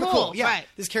 Carrie Carrie McCool. Yeah. Right.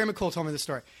 This Carrie McCool told me the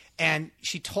story. And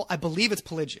she told, I believe it's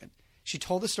Pelagian. She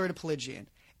told the story to Pelagian.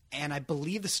 And I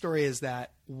believe the story is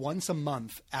that once a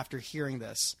month after hearing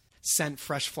this, sent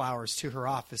fresh flowers to her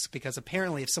office because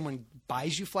apparently if someone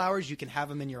buys you flowers, you can have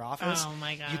them in your office. Oh,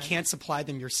 my God. You can't supply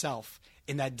them yourself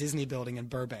in that Disney building in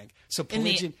Burbank. So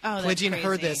Pelagian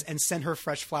heard this and sent her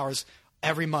fresh flowers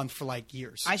every month for like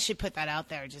years. I should put that out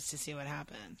there just to see what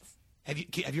happens. Have you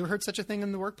ever heard such a thing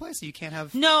in the workplace? You can't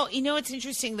have... No, it's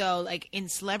interesting though, like in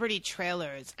celebrity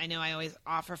trailers, I know I always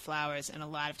offer flowers and a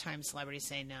lot of times celebrities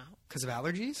say no. Because of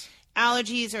allergies?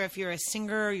 Allergies, or if you're a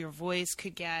singer, your voice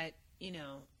could get,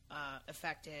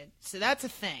 affected. So that's a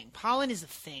thing. Pollen is a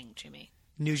thing, Jimmy.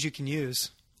 News you can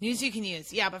use. News you can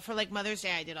use. Yeah, but for like Mother's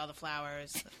Day, I did all the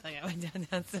flowers. Like I went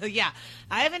down. So yeah,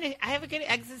 I have a good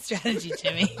exit strategy,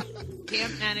 Jimmy.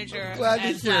 Camp manager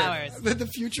and flowers. The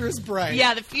future is bright.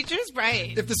 Yeah, the future is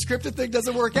bright. If the scripted thing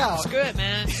doesn't work out. Screw it,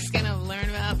 man. Just going to learn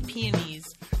about peonies.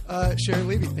 Sharon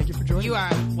Levy, thank you for joining me. You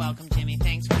are welcome, Jimmy.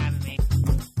 Thanks for having me.